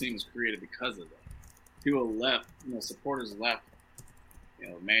whole team was created because of that. People left, supporters left,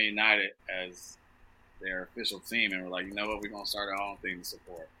 Man United as their official team, and were like, you know what, we're going to start our own thing to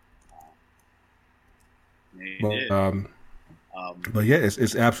support. But yeah,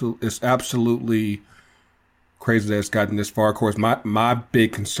 it's absolutely crazy that it's gotten this far. Of course, my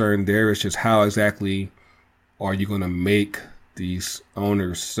big concern there is just how exactly are you going to make these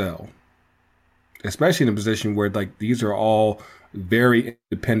owners sell? especially in a position where like these are all very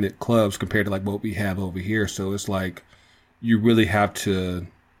independent clubs compared to like what we have over here. So it's like you really have to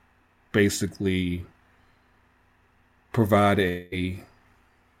basically provide a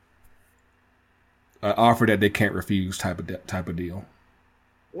offer that they can't refuse type of deal.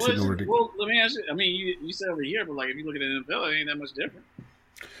 Well, let me ask you. I mean, you said over here, but like if you look at the NFL, it ain't that much different.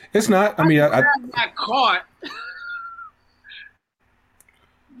 It's not. I mean, I got caught.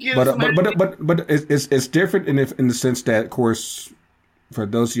 But it's different in the sense that, of course, for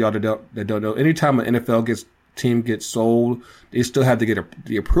those of y'all that don't know, anytime an NFL team gets sold, they still have to get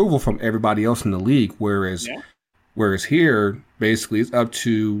the approval from everybody else in the league. Whereas here, basically, it's up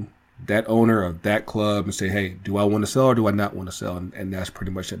to that owner of that club and say, hey, do I want to sell or do I not want to sell? And that's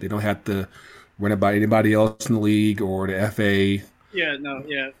pretty much it. They don't have to run it by anybody else in the league or the FA. Yeah, no,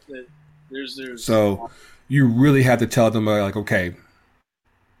 yeah. There's so you really have to tell them like, okay,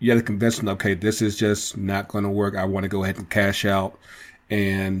 you have to convince them, okay, this is just not going to work. I want to go ahead and cash out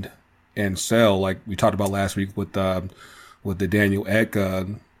and sell, like we talked about last week with the Daniel Ek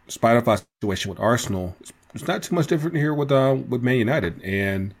Spotify situation with Arsenal. It's not too much different here with Man United,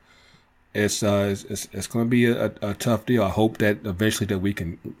 and it's going to be a tough deal. I hope that eventually that we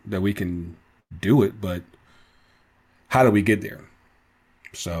can do it, but how do we get there?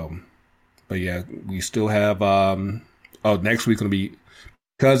 So, but yeah, we still have next week's going to be,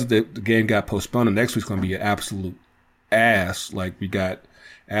 because the game got postponed, and next week's going to be an absolute ass. Like, we got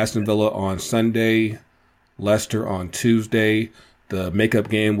Aston Villa on Sunday, Leicester on Tuesday, the makeup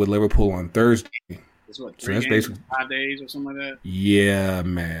game with Liverpool on Thursday. That's what, that's basically 5 days or something like that? Yeah,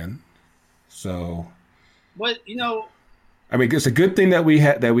 man. So, but I mean, it's a good thing that we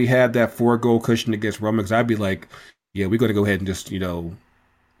had that 4-goal cushion against Roma, because I'd be like, yeah, we're going to go ahead and just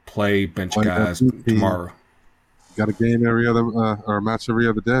play bench guys tomorrow. Got a game every other or a match every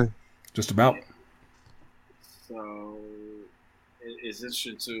other day. Just about. So it's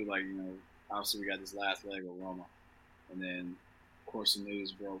interesting too. Like obviously we got this last leg with Roma, and then of course the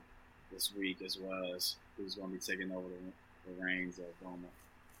news broke this week as well as who's going to be taking over the reins of Roma.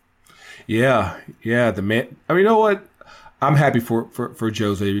 Yeah. The man. I mean, you know what? I'm happy for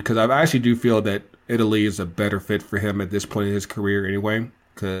Jose, because I actually do feel that Italy is a better fit for him at this point in his career anyway.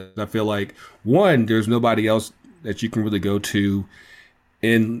 Because I feel like, one, there's nobody else that you can really go to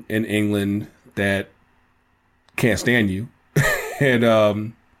in England that can't stand you.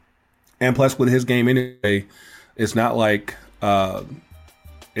 and plus with his game anyway, it's not like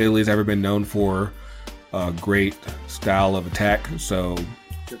Italy's ever been known for a great style of attack. So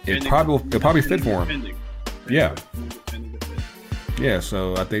it'll probably fit for him. Yeah. Yeah,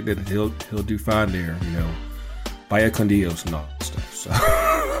 so I think that he'll do fine there, Vaya con Dios and all that stuff. So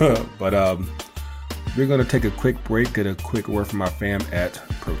but we're going to take a quick break, get a quick word from our fam at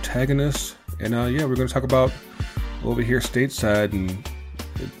Protagonist, and we're going to talk about over here stateside, and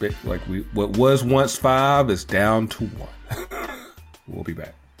what was once 5 is down to 1. We'll be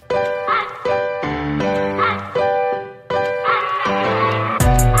back.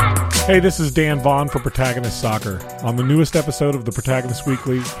 Hey, this is Dan Vaughn for Protagonist Soccer. On the newest episode of the Protagonist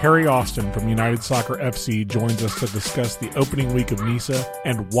Weekly, Harry Austin from United Soccer FC joins us to discuss the opening week of NISA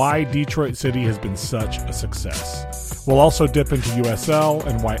and why Detroit City has been such a success. We'll also dip into USL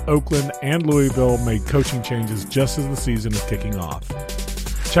and why Oakland and Louisville made coaching changes just as the season is kicking off.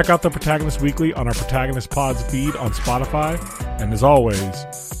 Check out the Protagonist Weekly on our Protagonist Pods feed on Spotify, and as always,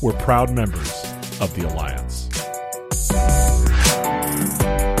 we're proud members of the Alliance.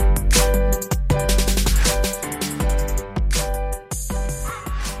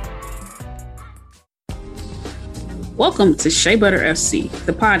 Welcome to Shea Butter FC,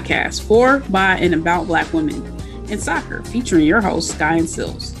 the podcast for, by, and about Black women in soccer, featuring your hosts, Sky and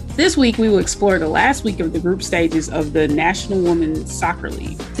Sills. This week, we will explore the last week of the group stages of the National Women's Soccer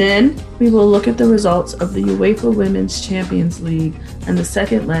League. Then, we will look at the results of the UEFA Women's Champions League and the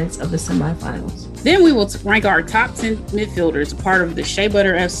second legs of the semifinals. Then we will rank our top 10 midfielders, a part of the Shea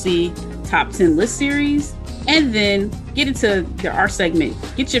Butter FC Top 10 List Series, and then get into our segment,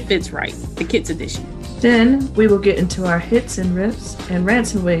 Get Your Fits Right, the Kits Edition. Then, we will get into our hits and riffs and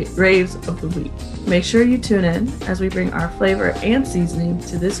rants and raves of the week. Make sure you tune in as we bring our flavor and seasoning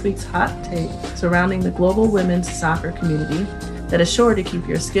to this week's hot take surrounding the global women's soccer community that is sure to keep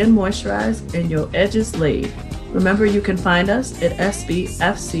your skin moisturized and your edges laid. Remember, you can find us at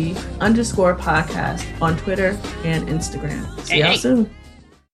SBFC_podcast on Twitter and Instagram. See y'all soon.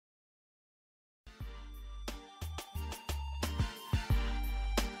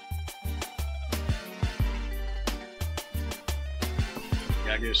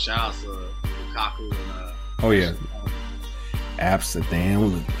 Give shout outs to Lukaku and oh yeah,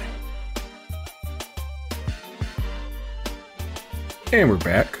 absolutely. And we're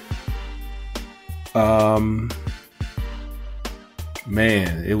back.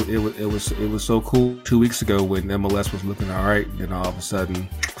 Man, it was so cool 2 weeks ago when MLS was looking all right, and then all of a sudden,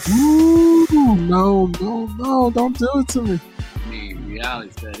 Ooh, no, don't do it to me. I mean,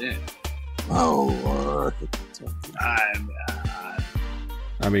 reality set in. Oh, Lord.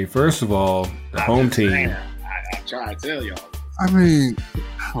 I mean, first of all, the home team. I try to tell y'all. I mean,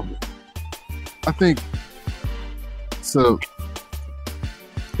 I think so.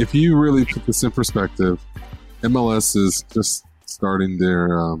 If you really put this in perspective, MLS is just starting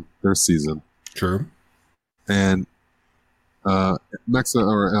their season. True. And Liga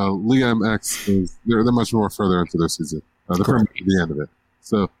MX is they're much more further into their season. They're coming to the end of it,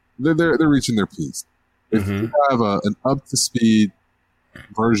 so they're reaching their peaks. If you have an up to speed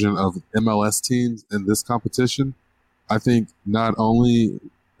version of MLS teams in this competition, I think not only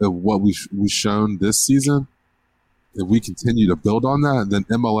what we've shown this season, if we continue to build on that, then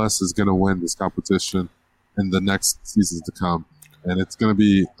MLS is going to win this competition in the next seasons to come. And it's going to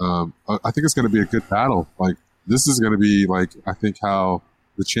be, I think it's going to be a good battle. Like, this is going to be like, I think how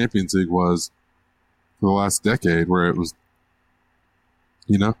the Champions League was for the last decade, where it was,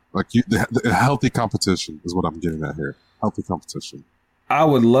 the healthy competition is what I'm getting at here. Healthy competition. I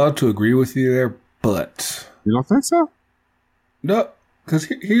would love to agree with you there, but you don't think so? No, because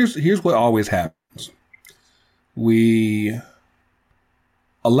here's what always happens. 11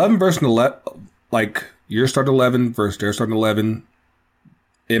 versus 11, like your start 11 versus their start 11.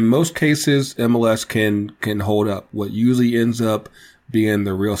 In most cases, MLS can hold up. What usually ends up being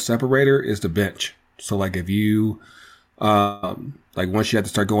the real separator is the bench. So like if you, once you have to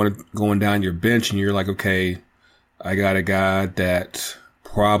start going down your bench and you're like, okay, I got a guy that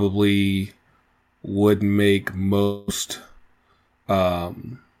probably would make most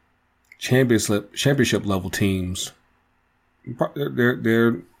championship level teams.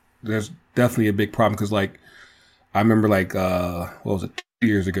 There's definitely a big problem because like I remember like what was it 2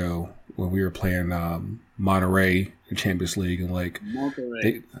 years ago when we were playing Monterrey in Champions League, and like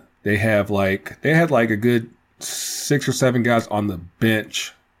they had like a good 6 or 7 guys on the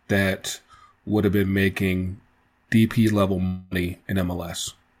bench that would have been making DP level money in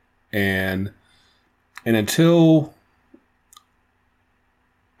MLS, and until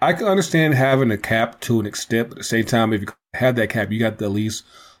I can understand having a cap to an extent, but at the same time, if you have that cap, you got to at least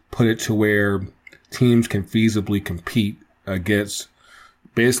put it to where teams can feasibly compete against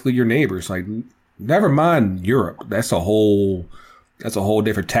basically your neighbors. Like, never mind Europe. That's a whole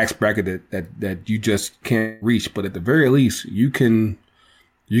different tax bracket that you just can't reach. But at the very least, you can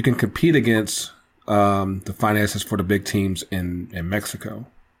compete against the finances for the big teams in Mexico.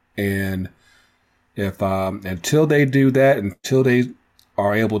 And if until they do that, until they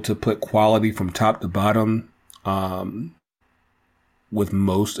are able to put quality from top to bottom, with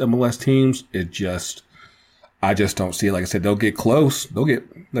most MLS teams, I just don't see it. Like I said, they'll get close. Like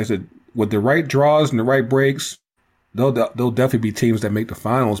I said, with the right draws and the right breaks, they'll definitely be teams that make the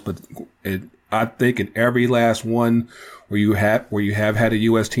finals. But I think in every last one where you have had a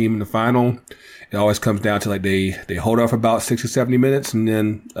U.S. team in the final, it always comes down to like they hold off about 60, 70 minutes and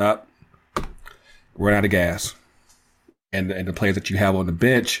then run out of gas. And the players that you have on the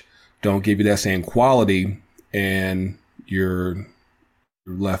bench don't give you that same quality, and you're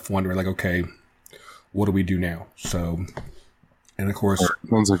left wondering like, okay, what do we do now? So, and of course,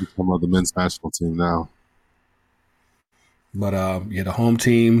 sounds like you're talking about the men's national team now. But the home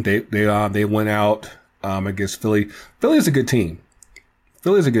team they went out against Philly. Philly is a good team.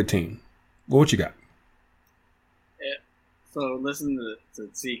 What you got? Yeah. So listen to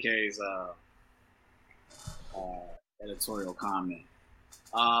TK's editorial comment.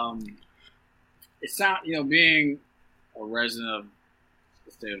 It's not, being a resident of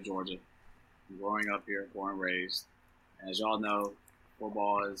the state of Georgia, growing up here, born and raised, and as y'all know,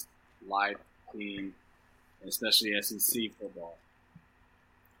 football is life, team, especially SEC football.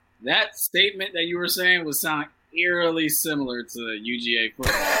 That statement that you were saying would sound eerily similar to UGA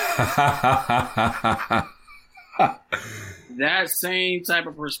football. That same type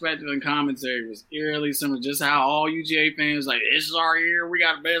of perspective and commentary was eerily similar. Just how all UGA fans like, this is our year. We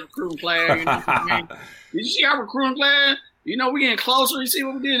got the best recruiting class. You know what I mean? Did you see our recruiting class? We getting closer. You see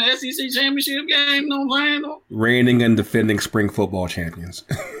what we did in the SEC championship game? You know what I'm saying? Reigning and defending spring football champions.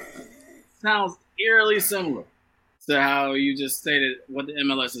 Sounds eerily similar to how you just stated what the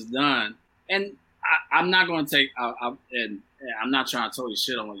MLS has done. And I'm not going to take, and I'm not trying to totally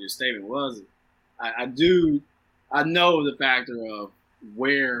shit on what your statement was. I know the factor of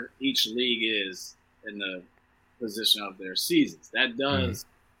where each league is in the position of their seasons. That does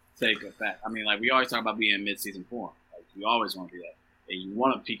take effect. I mean, like we always talk about being in mid-season form. Like you always want to be that. and you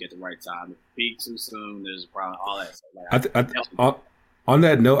want to peak at the right time. If you peak too soon, there's probably all that stuff. On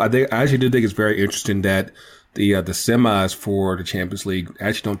that note, I actually do think it's very interesting that the semis for the Champions League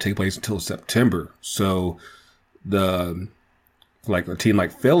actually don't take place until September. So a team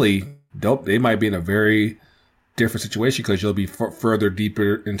like Philly, they might be in a very different situation because you'll be further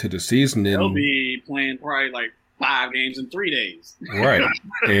deeper into the season. They'll be playing probably like 5 games in 3 days. Right.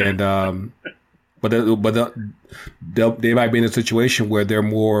 And but they might be in a situation where they're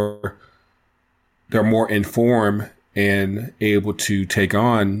more informed and able to take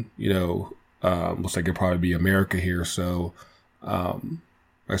on, looks like it'll probably be America here. So, like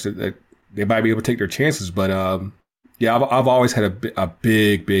I said, they might be able to take their chances. But I've always had a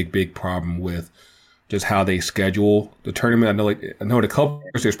big problem with just how they schedule the tournament. I know in a couple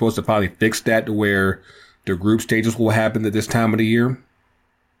years they're supposed to finally fix that to where the group stages will happen at this time of the year.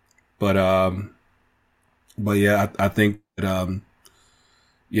 But yeah, I think that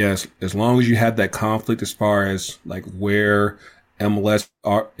yes, as long as you have that conflict as far as like where MLS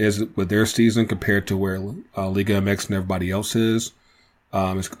is with their season compared to where Liga MX and everybody else is,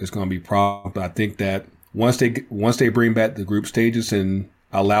 it's going to be a problem. But I think that once they bring back the group stages and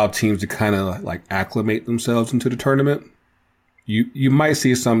allow teams to kind of like acclimate themselves into the tournament, you might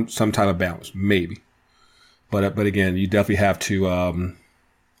see some type of balance, maybe. But again, you definitely have to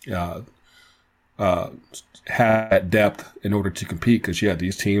have that depth in order to compete. Because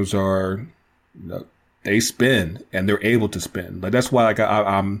these teams are, they spin and they're able to spin. Like that's why like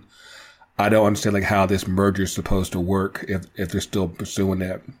I don't understand like how this merger is supposed to work if they're still pursuing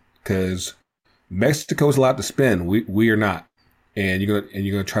that. Because Mexico's allowed to spin, we are not. And you're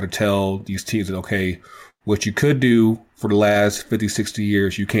gonna try to tell these teams that, okay, what you could do for the last 50, 60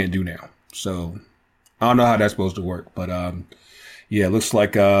 years, you can't do now. So I don't know how that's supposed to work, but it looks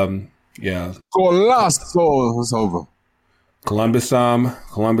like Golazo is over. Columbus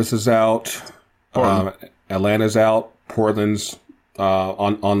is out. Atlanta's out. Portland's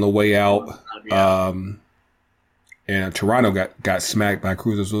on the way out. And Toronto got smacked by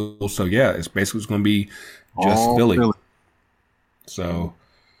Cruz Azul. So it's basically going to be just Philly. So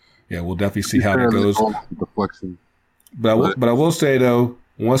we'll definitely see how it goes. Deflection. But I will say though,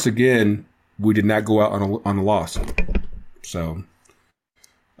 once again, we did not go out on a loss. So.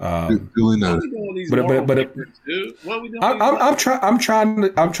 Duly noted. I'm trying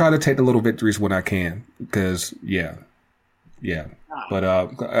to take the little victories when I can, because but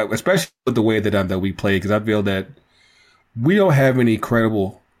especially with the way that we play, because I feel that we don't have any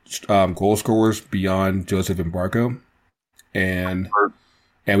credible goal scorers beyond Joseph and Barco, and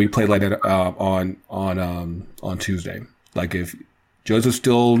we played like that on Tuesday. Like if Joseph's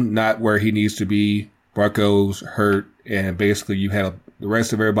still not where he needs to be, Barco's hurt, and basically you had the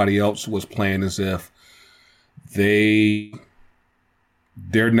rest of everybody else was playing as if they're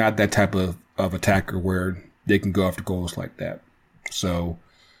not that type of attacker where they can go after goals like that. So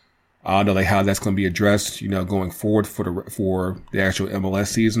I don't know like how that's going to be addressed, going forward for the actual MLS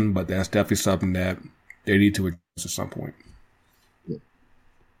season, but that's definitely something that they need to address at some point.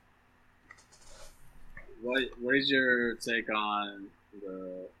 What is your take on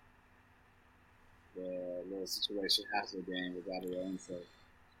the little situation after the game with Gabriel?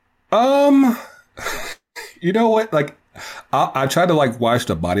 You know what? Like, I tried to like watch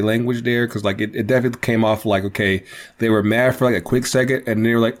the body language there, because like it definitely came off like, okay, they were mad for like a quick second, and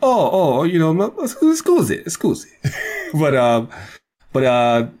they were like, oh, scusi. but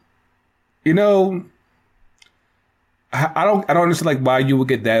I don't understand like why you would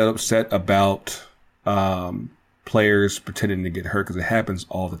get that upset about players pretending to get hurt, because it happens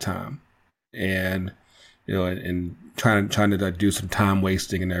all the time. And and trying to do some time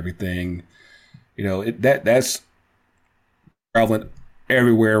wasting and everything, that's prevalent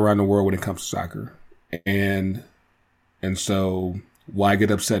everywhere around the world when it comes to soccer. And so why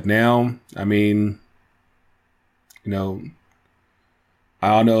get upset now? I mean, I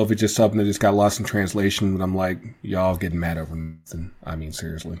don't know if it's just something that just got lost in translation, but I'm like, y'all getting mad over nothing. I mean,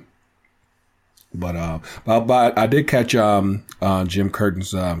 seriously. But I did catch Jim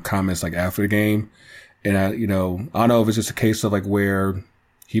Curtin's comments like after the game, and I don't know if it's just a case of like where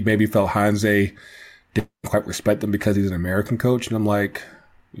he maybe felt Heinze didn't quite respect him because he's an American coach, and I'm like,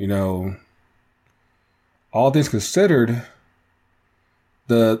 all things considered,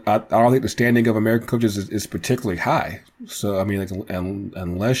 I don't think the standing of American coaches is particularly high. So I mean, like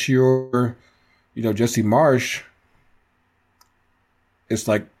unless you're Jesse Marsch, it's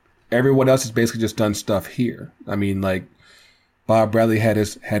like everyone else has basically just done stuff here. I mean, like Bob Bradley had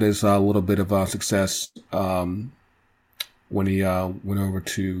his little bit of success when he went over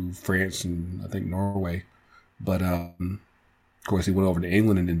to France and I think Norway, but Of course, he went over to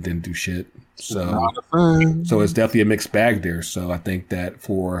England and didn't do shit. So it's definitely a mixed bag there. So I think that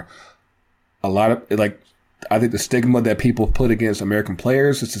for a lot of I think the stigma that people put against American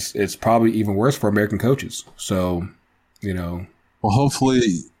players, it's probably even worse for American coaches. So, Well,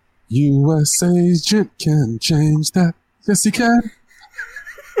 hopefully USA agent can change that. Yes, he can.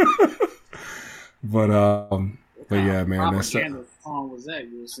 But yeah, man. What song was that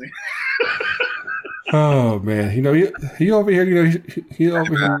you were singing? Oh man, he over here, he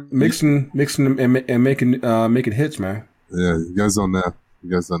over here mixing and making hits, man. Yeah, you guys don't know.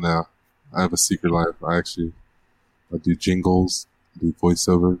 I have a secret life. I do jingles, do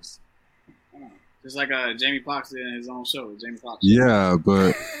voiceovers. Just like Jamie Foxx did in his own show, Jamie Foxx. Yeah,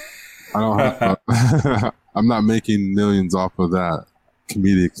 but I don't have. I'm not making millions off of that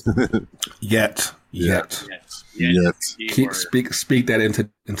comedic yet. Speak that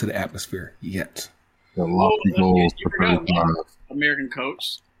into the atmosphere. Yet. A lot of people American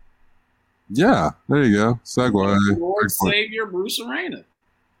coach. Yeah, there you go. Segue. Lord Savior Bruce Arena.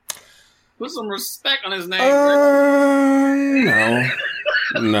 Put some respect on his name.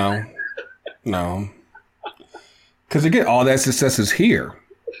 No. Because again, all that success is here.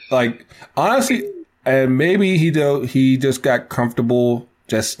 Like honestly, and maybe he just got comfortable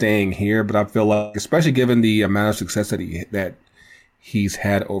just staying here. But I feel like, especially given the amount of success that he's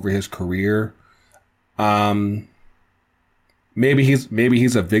had over his career, maybe he's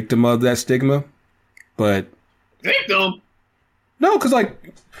a victim of that stigma. But victim? No, because like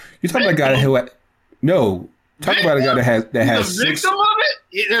you're talking about a guy who talk about a guy that has a victim of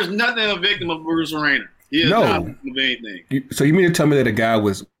it. There's nothing a victim of Bruce Arena. He is not a victim of anything. So you mean to tell me that a guy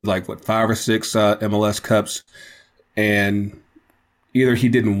was like 5 or 6 MLS Cups, and either he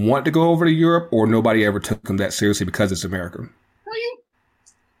didn't want to go over to Europe, or nobody ever took him that seriously because it's America?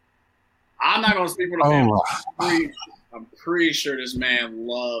 I'm not going to speak for the man. I'm pretty sure this man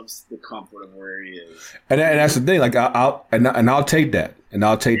loves the comfort of where he is, and that's the thing. Like I'll take that,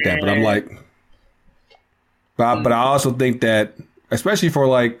 But I'm like, but I also think that, especially for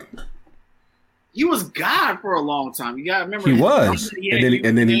like, he was God for a long time. You got to remember he was,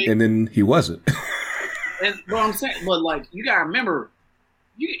 and then he wasn't. And but I'm saying, but like you got to remember,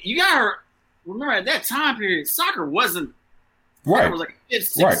 you got to remember at that time period, soccer wasn't right. It was like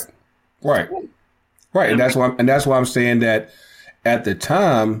 5th, 6th. Right, and that's why I'm saying that at the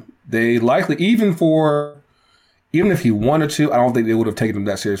time they likely, even if he wanted to, I don't think they would have taken him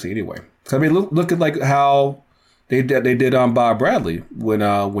that seriously anyway. Because I mean, look at like how they did Bob Bradley when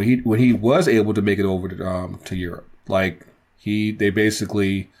he was able to make it over to Europe. Like they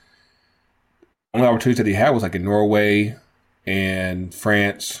basically, the only opportunities that he had was like in Norway and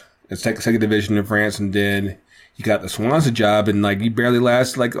France, the second division in France, and then he got the Swansea job, and like he barely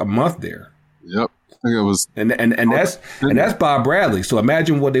lasted like a month there. Yep. I think it was, and that's Bob Bradley. So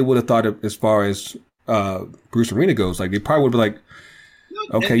imagine what they would have thought of as far as Bruce Arena goes. Like they probably would be like,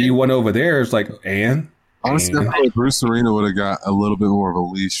 okay, you went over there. It's like, honestly, I thought Bruce Arena would have got a little bit more of a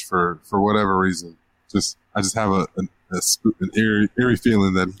leash for whatever reason. I just have an eerie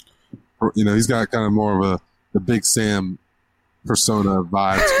feeling that he's got kind of more of a Big Sam persona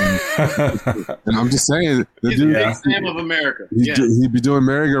vibe. And I'm just saying, the dude, Big Sam of America. He'd be doing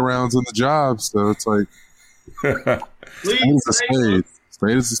merry-go-rounds on the job, so it's like, spade is a spade.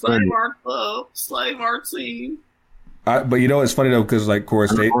 Slave our club, slave our team. But it's funny though, because like, of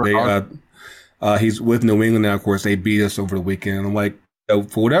course, he's with New England now. Of course, they beat us over the weekend. And I'm like,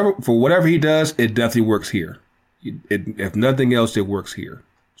 for whatever he does, it definitely works here. If nothing else, it works here.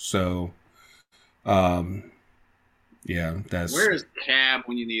 So, yeah, that's. Where is Cab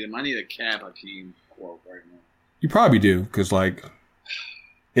when you need him? I need a Cab Hakeem quote right now. You probably do, because like,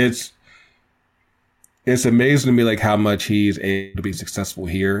 it's amazing to me like how much he's able to be successful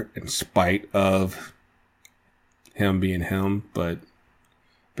here in spite of him being him. But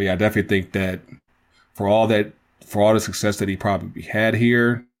yeah, I definitely think that for all the success that he probably had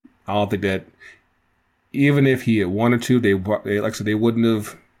here, I don't think that even if he had wanted to, they like I said, they wouldn't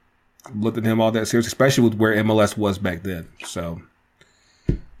have looked at him all that serious, especially with where MLS was back then. So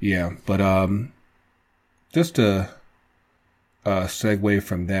yeah, but just to segue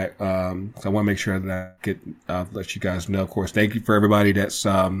from that, I want to make sure that I get let you guys know. Of course, thank you for everybody that's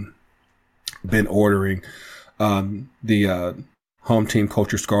been ordering the home team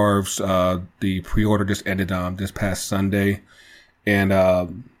culture scarves. The pre-order just ended this past Sunday,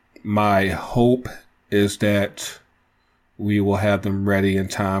 and my hope is that we will have them ready in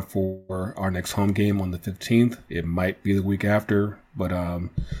time for our next home game on the 15th. It might be the week after, but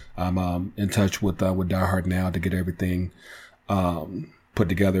I'm in touch with Die Hard now to get everything put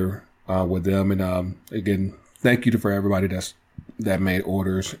together with them. And again, thank you for everybody that's that made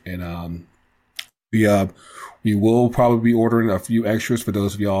orders, and we will probably be ordering a few extras for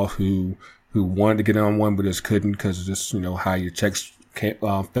those of y'all who wanted to get on one but just couldn't because of just how your checks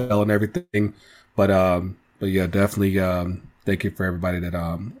fell and everything. But yeah, definitely thank you for everybody that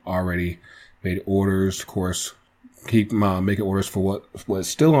already made orders. Of course, keep making orders for what's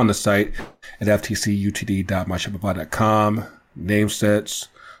still on the site at ftcutd.myshopify.com. Name sets.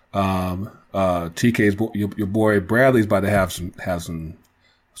 TK's your boy Bradley's about to have something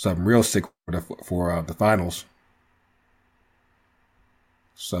real sick for the finals.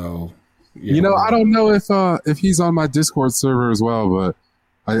 So, I don't know if he's on my Discord server as well, but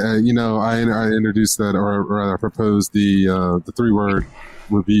I introduced that, or rather, I proposed the 3-word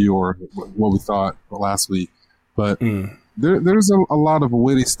review, or what we thought last week. But there's a lot of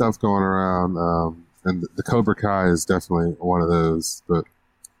witty stuff going around, and the Cobra Kai is definitely one of those. But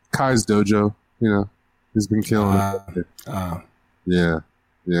Kai's Dojo, he's been killing it. Yeah.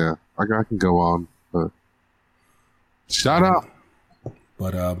 I can go on, but shout out.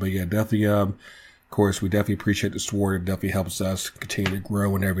 But yeah, definitely. Of course, we definitely appreciate the support. It definitely helps us continue to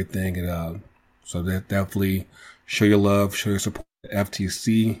grow and everything. And so definitely show your love, show your support at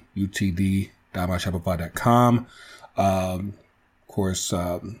ftcutd.myshopify.com. Of course,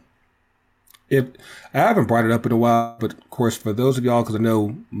 if I haven't brought it up in a while, but of course, for those of y'all, because I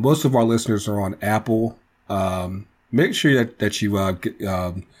know most of our listeners are on Apple, make sure that you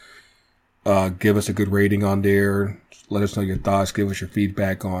give us a good rating on there. Let us know your thoughts. Give us your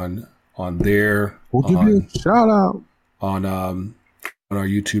feedback on there. We'll give you a shout out on our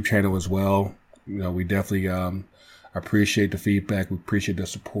YouTube channel as well. We definitely appreciate the feedback. We appreciate the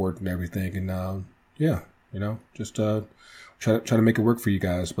support and everything. And just try to make it work for you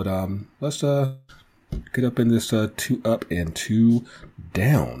guys. But let's get up in this 2 up and 2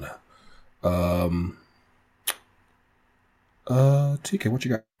 down. TK, what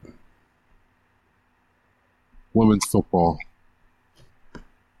you got? Women's football.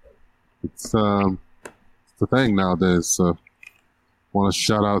 It's the thing nowadays. So, want to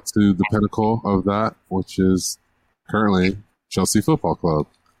shout out to the pinnacle of that, which is currently Chelsea Football Club.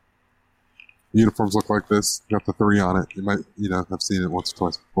 Uniforms look like this. Got the 3 on it. You might, have seen it once or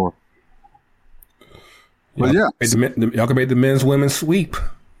twice before. But y'all can make the men's women's sweep.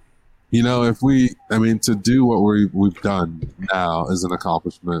 To do what we've done now is an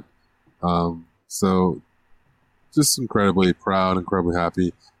accomplishment. So just incredibly proud, incredibly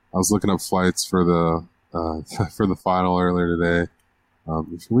happy. I was looking up flights for the final earlier today.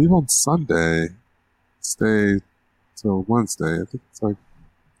 If you leave on Sunday, stay till Wednesday. I think it's like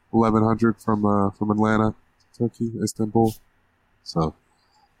 1,100 from Atlanta, Turkey, Istanbul. So,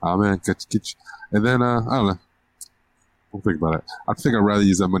 man, get you. And then I don't know. Don't think about it. I think I'd rather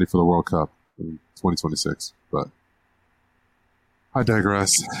use that money for the World Cup in 2026, but I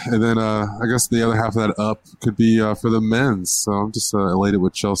digress. And then I guess the other half of that up could be for the men's. So I'm just elated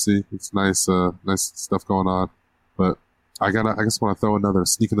with Chelsea. It's nice stuff going on. But I guess want to throw another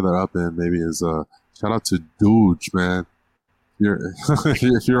sneak into that up in maybe is shout out to Doge, man.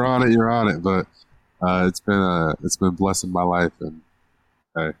 If you're on it, you're on it. But it's been blessing my life, and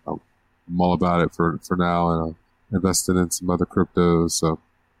hey, I'm all about it for now, and invested in some other cryptos. So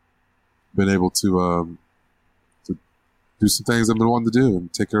been able to do some things I've been wanting to do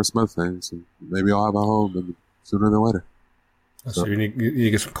and take care of some other things, and maybe I'll have a home sooner than later. So you need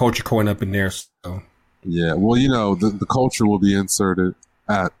to get some culture coin up in there. So. Yeah, well, the culture will be inserted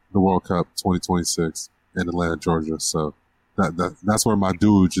at the World Cup 2026 in Atlanta, Georgia. So that's where my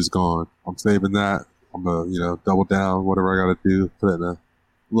Doge is going. I'm saving that. I'm gonna double down whatever I got to do. Put it in a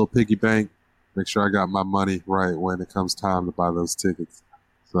little piggy bank. Make sure I got my money right when it comes time to buy those tickets.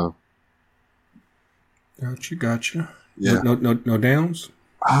 So. Gotcha. Yeah. No downs?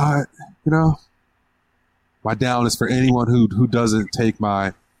 My down is for anyone who doesn't take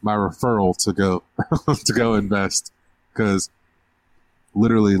my referral to go to go invest, because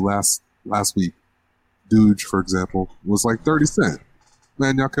literally last week, Doge, for example, was like 30 cents.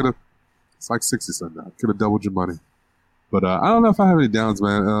 Man, y'all could have. It's like 60 cents now. Could have doubled your money. But I don't know if I have any downs,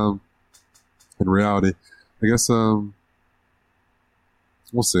 man. In reality, I guess we'll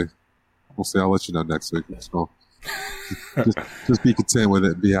see. I'll let you know next week. So just be content with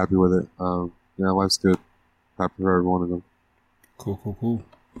it. Be happy with it. Life's good. Happy for every one of them. Cool.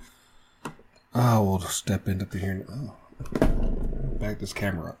 We'll step into here. Back this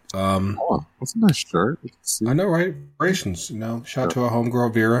camera up. That's a nice shirt. I know, right? Vibrations. Shout out to our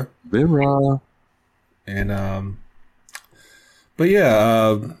homegirl Vera. And but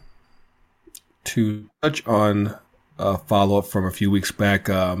yeah, to touch on a follow up from a few weeks back,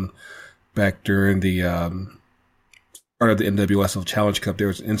 back during the part of the NWSL Challenge Cup, there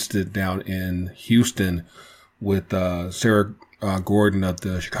was an incident down in Houston with Sarah Gordon of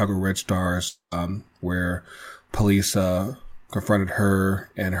the Chicago Red Stars, where police confronted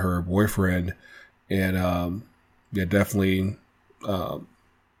her and her boyfriend, and definitely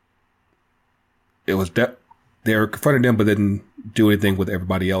it was they were confronting them, but didn't do anything with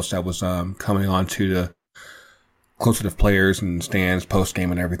everybody else that was coming on to the close to the players and stands post game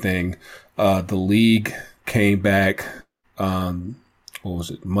and everything. The league came back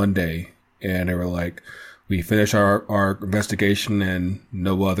Monday, and they were like, we finished our investigation and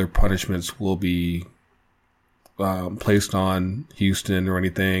no other punishments will be placed on Houston or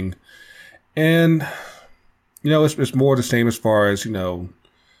anything. And it's more the same as far as,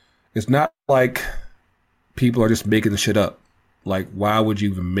 it's not like people are just making the shit up. Like, why would you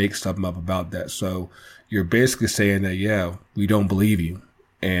even make something up about that? So you're basically saying that, yeah, we don't believe you.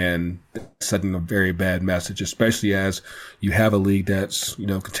 And that's sending a very bad message, especially as you have a league that's,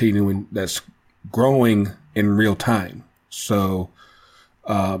 continuing, that's growing in real time. So,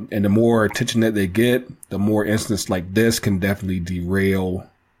 and the more attention that they get, the more incidents like this can definitely derail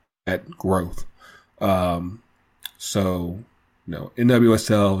that growth. So,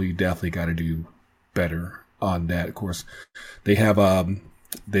 NWSL, you definitely got to do better on that. Of course, they have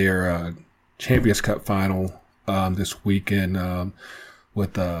their Champions Cup final this weekend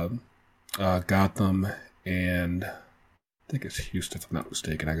with Gotham and I think it's Houston, if I'm not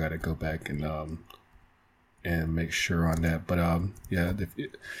mistaken. I got to go back and make sure on that. But yeah,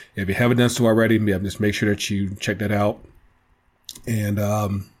 if you haven't done so already, just make sure that you check that out. And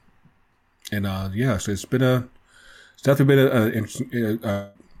yeah, so it's definitely been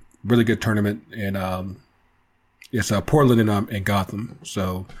a really good tournament, and it's Portland and Gotham.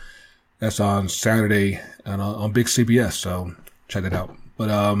 So that's on Saturday and on Big CBS. So check it out. But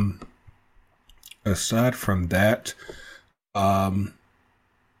aside from that, are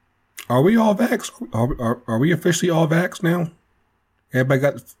we all vaxxed? Are we officially all vaxxed now? Everybody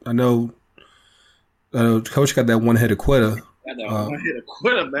got. I know Coach got that one-headed quitter. Got that one-headed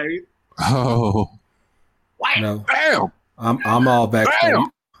quitter, baby. Oh, wow! Bam! I'm all vaxxed.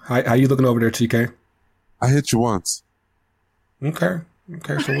 How you looking over there, TK? I hit you once. Okay. So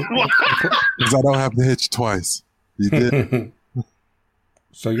because I don't have to hit you twice. You did.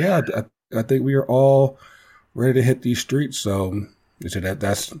 So yeah, I think we are all ready to hit these streets. So that's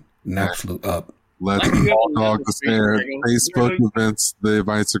an absolute up. Let's all dog the fair. Facebook events. The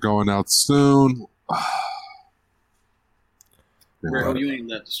invites are going out soon. Bro, you ain't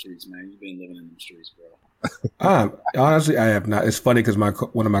left the streets, man. You've been living in the streets, bro. Honestly, I have not. It's funny because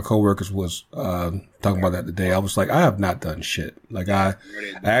one of my coworkers was talking about that today. I was like, I have not done shit. Like I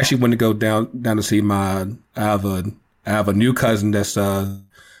actually went to go down to see I have a new cousin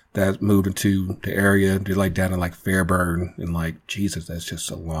that moved into the area. They're like down in like Fairburn, and like Jesus, that's just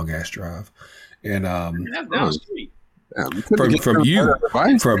a long ass drive. And that's down the street. From you. From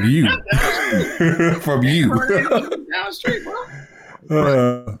you. Down the street, bro.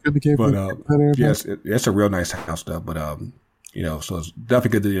 Yes, it's a real nice house though. But so it's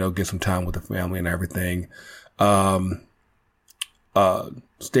definitely good to get some time with the family and everything.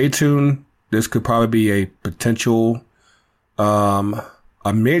 Stay tuned. This could probably be a potential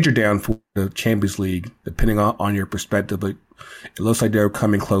a major down for the Champions League, depending on your perspective. But it looks like they're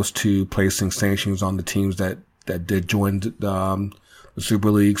coming close to placing sanctions on the teams that did join the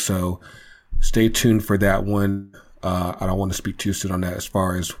Super League. So stay tuned for that one. I don't want to speak too soon on that as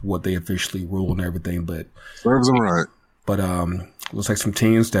far as what they officially rule and everything, but serves them right. But looks like some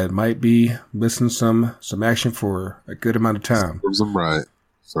teams that might be missing some action for a good amount of time. Serves them right.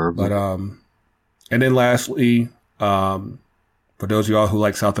 And then lastly, for those of y'all who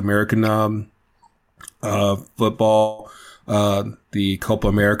like South American football, the Copa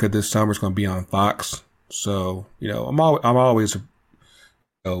America this summer is going to be on Fox. So I'm always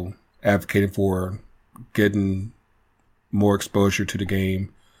advocating for getting more exposure to the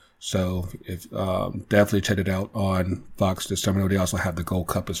game. So if definitely check it out on Fox this summer. They also have the Gold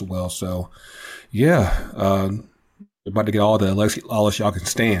Cup as well. So yeah, about to get all the Alexi Lawless y'all can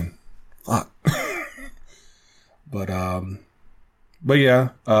stand. Fuck. But yeah,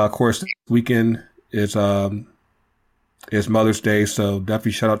 of course, this weekend is Mother's Day. So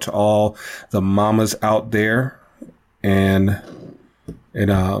definitely shout out to all the mamas out there, and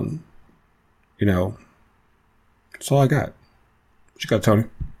that's all I got. What you got, Tony?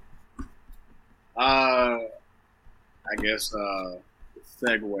 I guess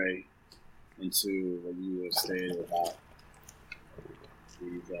segue into what you were saying about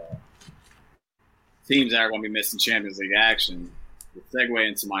these teams that are going to be missing Champions League action. The segue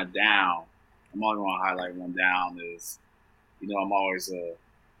into my down, I'm only going to highlight one down, is I'm always a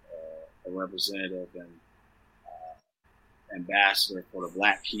representative and ambassador for the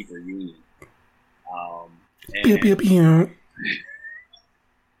Black Keeper Union.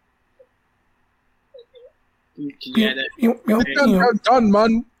 Can you add that? Done,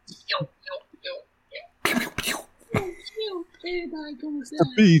 man. The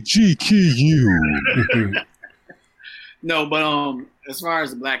BGKU. No, but as far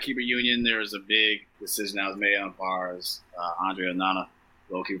as the Black Keeper Union, there was a big decision that was made on far as Andre Onana,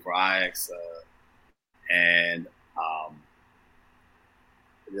 goalkeeper for Ajax, and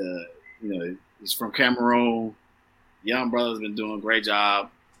he's from Cameroon. Young brother's been doing a great job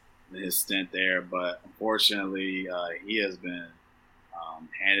in his stint there, but unfortunately, he has been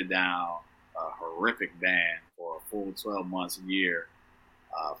handed down a horrific ban for a full 12 months a year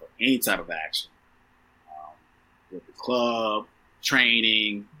for any type of action with the club,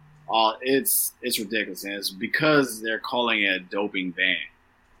 training, all. It's ridiculous, and it's because they're calling it a doping ban,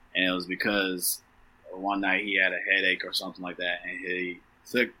 and it was because one night he had a headache or something like that, and he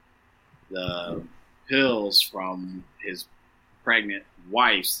took the pills from his pregnant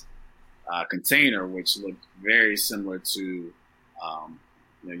wife's container, which looked very similar to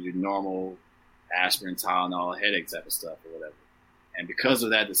your normal aspirin, Tylenol, headache type of stuff or whatever. And because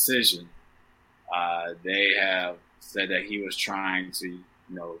of that decision, they have said that he was trying to,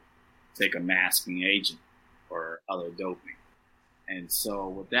 take a masking agent or other doping. And so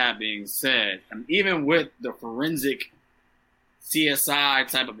with that being said, even with the forensic CSI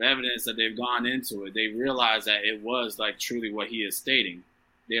type of evidence that they've gone into it, they realize that it was like truly what he is stating.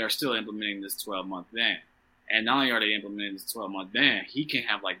 They are still implementing this 12-month ban. And not only are they implementing this 12-month ban, he can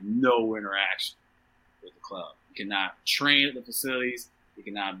have no interaction with the club. He cannot train at the facilities. He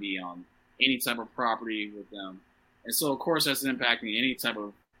cannot be on any type of property with them. And so, of course, that's impacting any type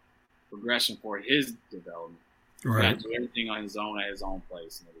of progression for his development. Right. He got to do everything on his own at his own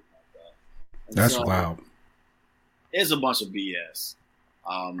place and everything like that. And That's wild. It's a bunch of BS.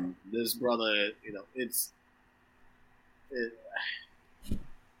 This brother, it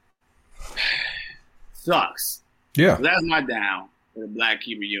sucks. Yeah. So that's my down for the Black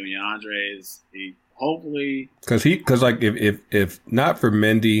Keeper Union. Andre hopefully because if not for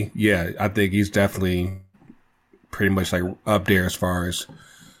Mendy, yeah, I think he's definitely pretty much up there as far as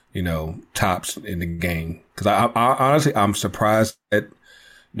tops in the game. Because I honestly I'm surprised that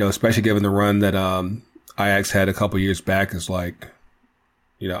especially given the run that Ajax had a couple years back. Is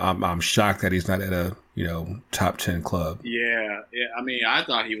I'm shocked that he's not at a top 10 club. Yeah. I mean, I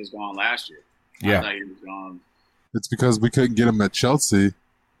thought he was gone last year. Yeah. I thought he was gone. It's because we couldn't get him at Chelsea,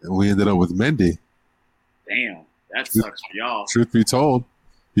 and we ended up with Mendy. Damn, that sucks for y'all. Truth be told,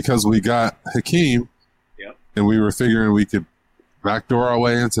 because we got Hakeem, Yep. and we were figuring we could backdoor our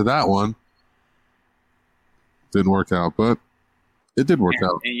way into that one. Didn't work out, but it did work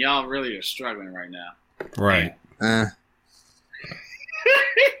out. And y'all really are struggling right now. Right. I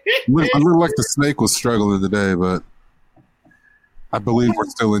look like the snake was struggling today, but I believe we're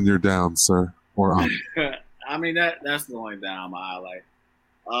still in your down, sir. Or I mean, that's the only down I highlight.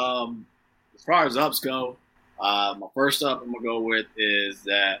 As far as ups go, my first up I'm gonna go with is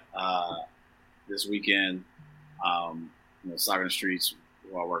that this weekend, Soccer in the Streets,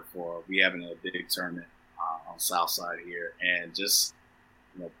 who I work for, we having a big tournament on South Side here, and just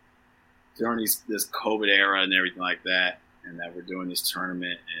during this COVID era and everything like that, and that we're doing this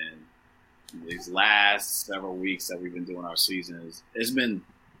tournament and these last several weeks that we've been doing our seasons, it's been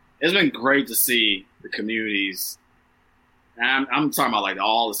great to see the communities. And I'm talking about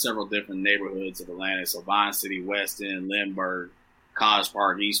all the several different neighborhoods of Atlanta. So Vine City, West End, Lindbergh, College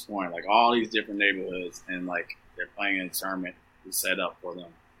Park, East Point, all these different neighborhoods. And they're playing in a tournament we set up for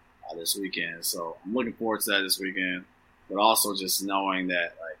them this weekend. So I'm looking forward to that this weekend, but also just knowing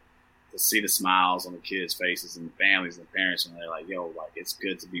that to see the smiles on the kids' faces and the families and the parents, and they're it's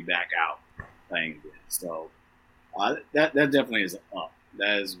good to be back out playing again. So that definitely is an up.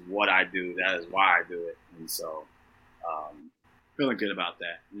 That is what I do. That is why I do it. And so feeling good about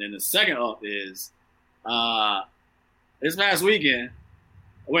that. And then the second up is this past weekend,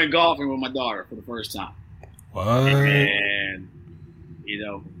 I went golfing with my daughter for the first time. What? And,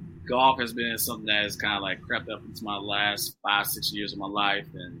 golf has been something that has kind of crept up into my last 5-6 years of my life.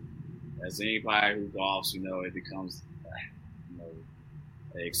 And as anybody who golfs, it becomes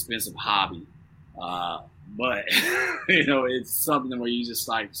an expensive hobby. But, it's something where you just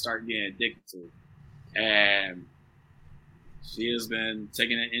start getting addicted to it. And she has been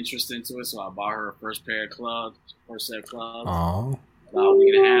taking an interest into it. So I bought her her first set of clubs Aww. about a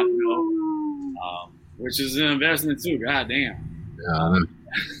week and a half ago, which is an investment too. God damn.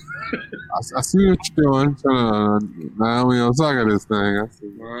 yeah. I see what you're doing. Now we don't talk this thing. I see.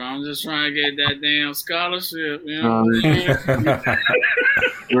 Bro, I'm just trying to get that damn scholarship. You know what I'm saying?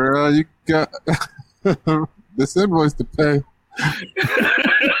 Girl, you got this invoice to pay.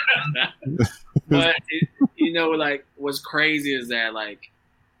 But you know, like, what's crazy is that, like,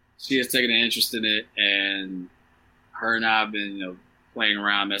 she has taken an interest in it, and her and I have been, you know, playing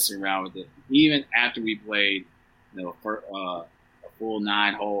around, messing around with it. Even after we played, you know, for a full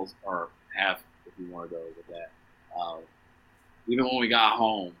 9 holes, or half, if you want to go with that. Even when we got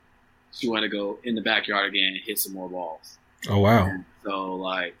home, she wanted to go in the backyard again and hit some more balls. Oh, wow. And so,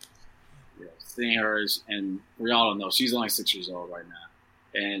 like, you know, seeing her, and we all don't know, she's only 6 years old right now.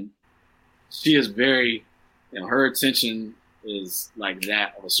 And she is very, you know, her attention is like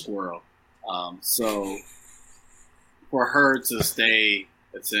that of a squirrel. So for her to stay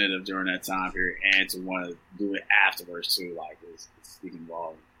attentive during that time period and to want to do it afterwards too, like, is speaking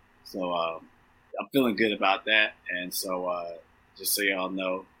volume. So I'm feeling good about that. And so just so y'all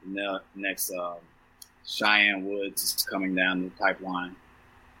know, next Cheyenne Woods is coming down the pipeline.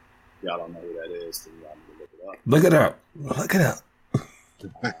 Y'all don't know who that is, so y'all need to look it up. Look it up.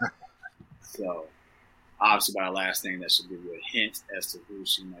 So obviously by the last name, that should give you a hint as to who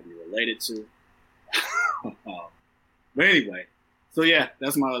she might be related to. But anyway, so yeah,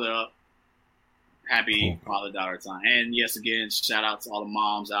 that's my other happy father-daughter time. And yes, again, shout out to all the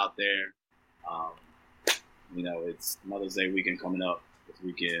moms out there. You know, it's Mother's Day weekend coming up this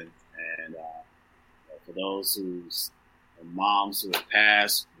weekend. And for those whose moms who have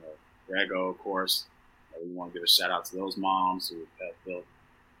passed, you know, Grego, of course, we want to give a shout out to those moms who have built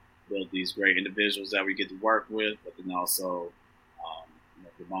these great individuals that we get to work with, but then also you know,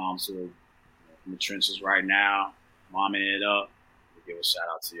 the moms who are, you know, in the trenches right now, momming it up. We give a shout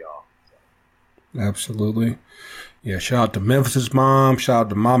out to y'all. So. Absolutely. Yeah, shout out to Memphis's mom, shout out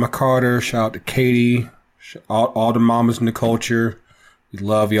to Mama Carter, shout out to Katie, all the mamas in the culture. We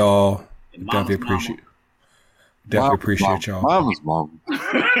love y'all. We definitely appreciate y'all. Mama's mom.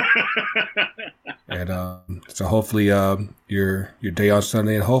 And so hopefully your day on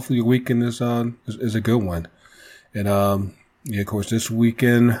Sunday, and hopefully your weekend is a good one. And yeah, of course, this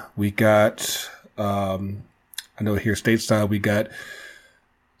weekend we got I know here stateside we got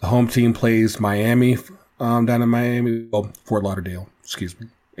the home team plays Miami down in Miami, Fort Lauderdale, excuse me,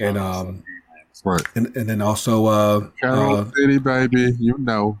 and right, and then also Carol City, baby, you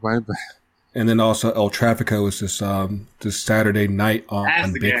know, baby. And then also El Trafico is this Saturday night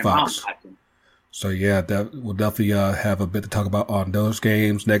on Big Fox. So yeah, that we'll definitely have a bit to talk about on those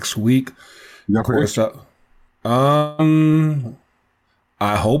games next week. Of course, I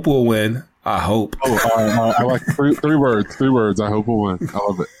hope we'll win. I hope. I like three words. 3 words. I hope we'll win. I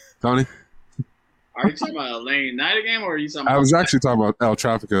love it. Tony? Are you talking about a Lane United game, or are you talking about... I was actually talking about El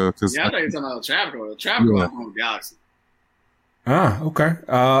Trafico. Yeah, I thought you were talking about El Trafico. El Trafico, yeah. I'm on Galaxy. Ah, okay.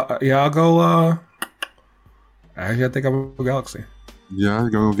 Yeah, I'll go... Actually, I think I'm going to Galaxy. Yeah,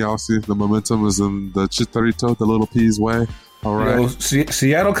 go Galaxy. The momentum is in the Chicharito, the little P's way. All right. You know,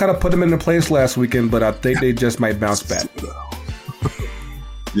 Seattle kind of put them into place last weekend, but I think they just might bounce back.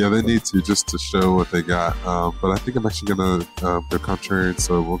 Yeah, they need to, just to show what they got. But I think I'm actually going to go contrarian,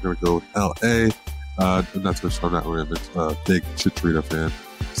 so we're going to go with L.A. Not to mention I'm not really a big Chicharito fan.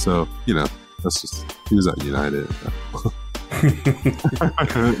 So, you know, that's just, he was at United.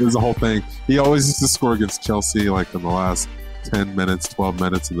 It was a whole thing. He always used to score against Chelsea, like in the last 10 minutes, 12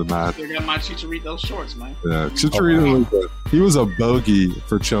 minutes of the match. I got my Chicharito shorts, man. Yeah, Chicharito, he was a bogey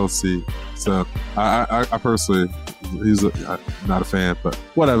for Chelsea. So I personally, not a fan, but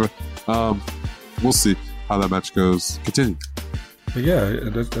whatever. We'll see how that match goes. Continue. But yeah,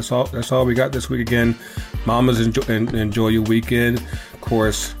 that's all we got this week. Again, mamas, enjoy your weekend. Of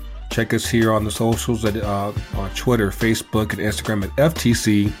course, check us here on the socials on Twitter, Facebook, and Instagram at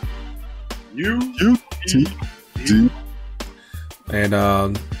FTC UTD. And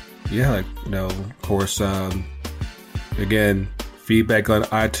yeah, you know, of course, again, feedback on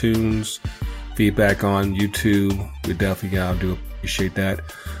iTunes, feedback on YouTube. We definitely do appreciate that.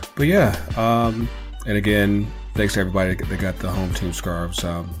 But yeah, and again, thanks to everybody that got the home team scarves.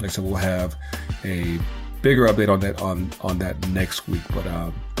 Like I said, we'll have a bigger update on that next week. But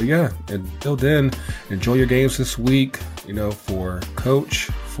yeah, until then, enjoy your games this week. You know, for Coach,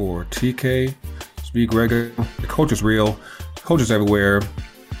 for TK, Speed Gregor, the coach is real. Coaches everywhere.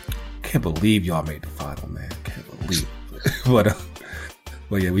 Can't believe y'all made the final, man. Can't believe it.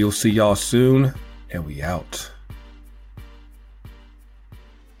 But yeah, we will see y'all soon, and we out.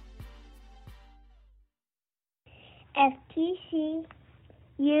 FTC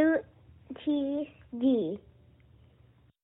UTD.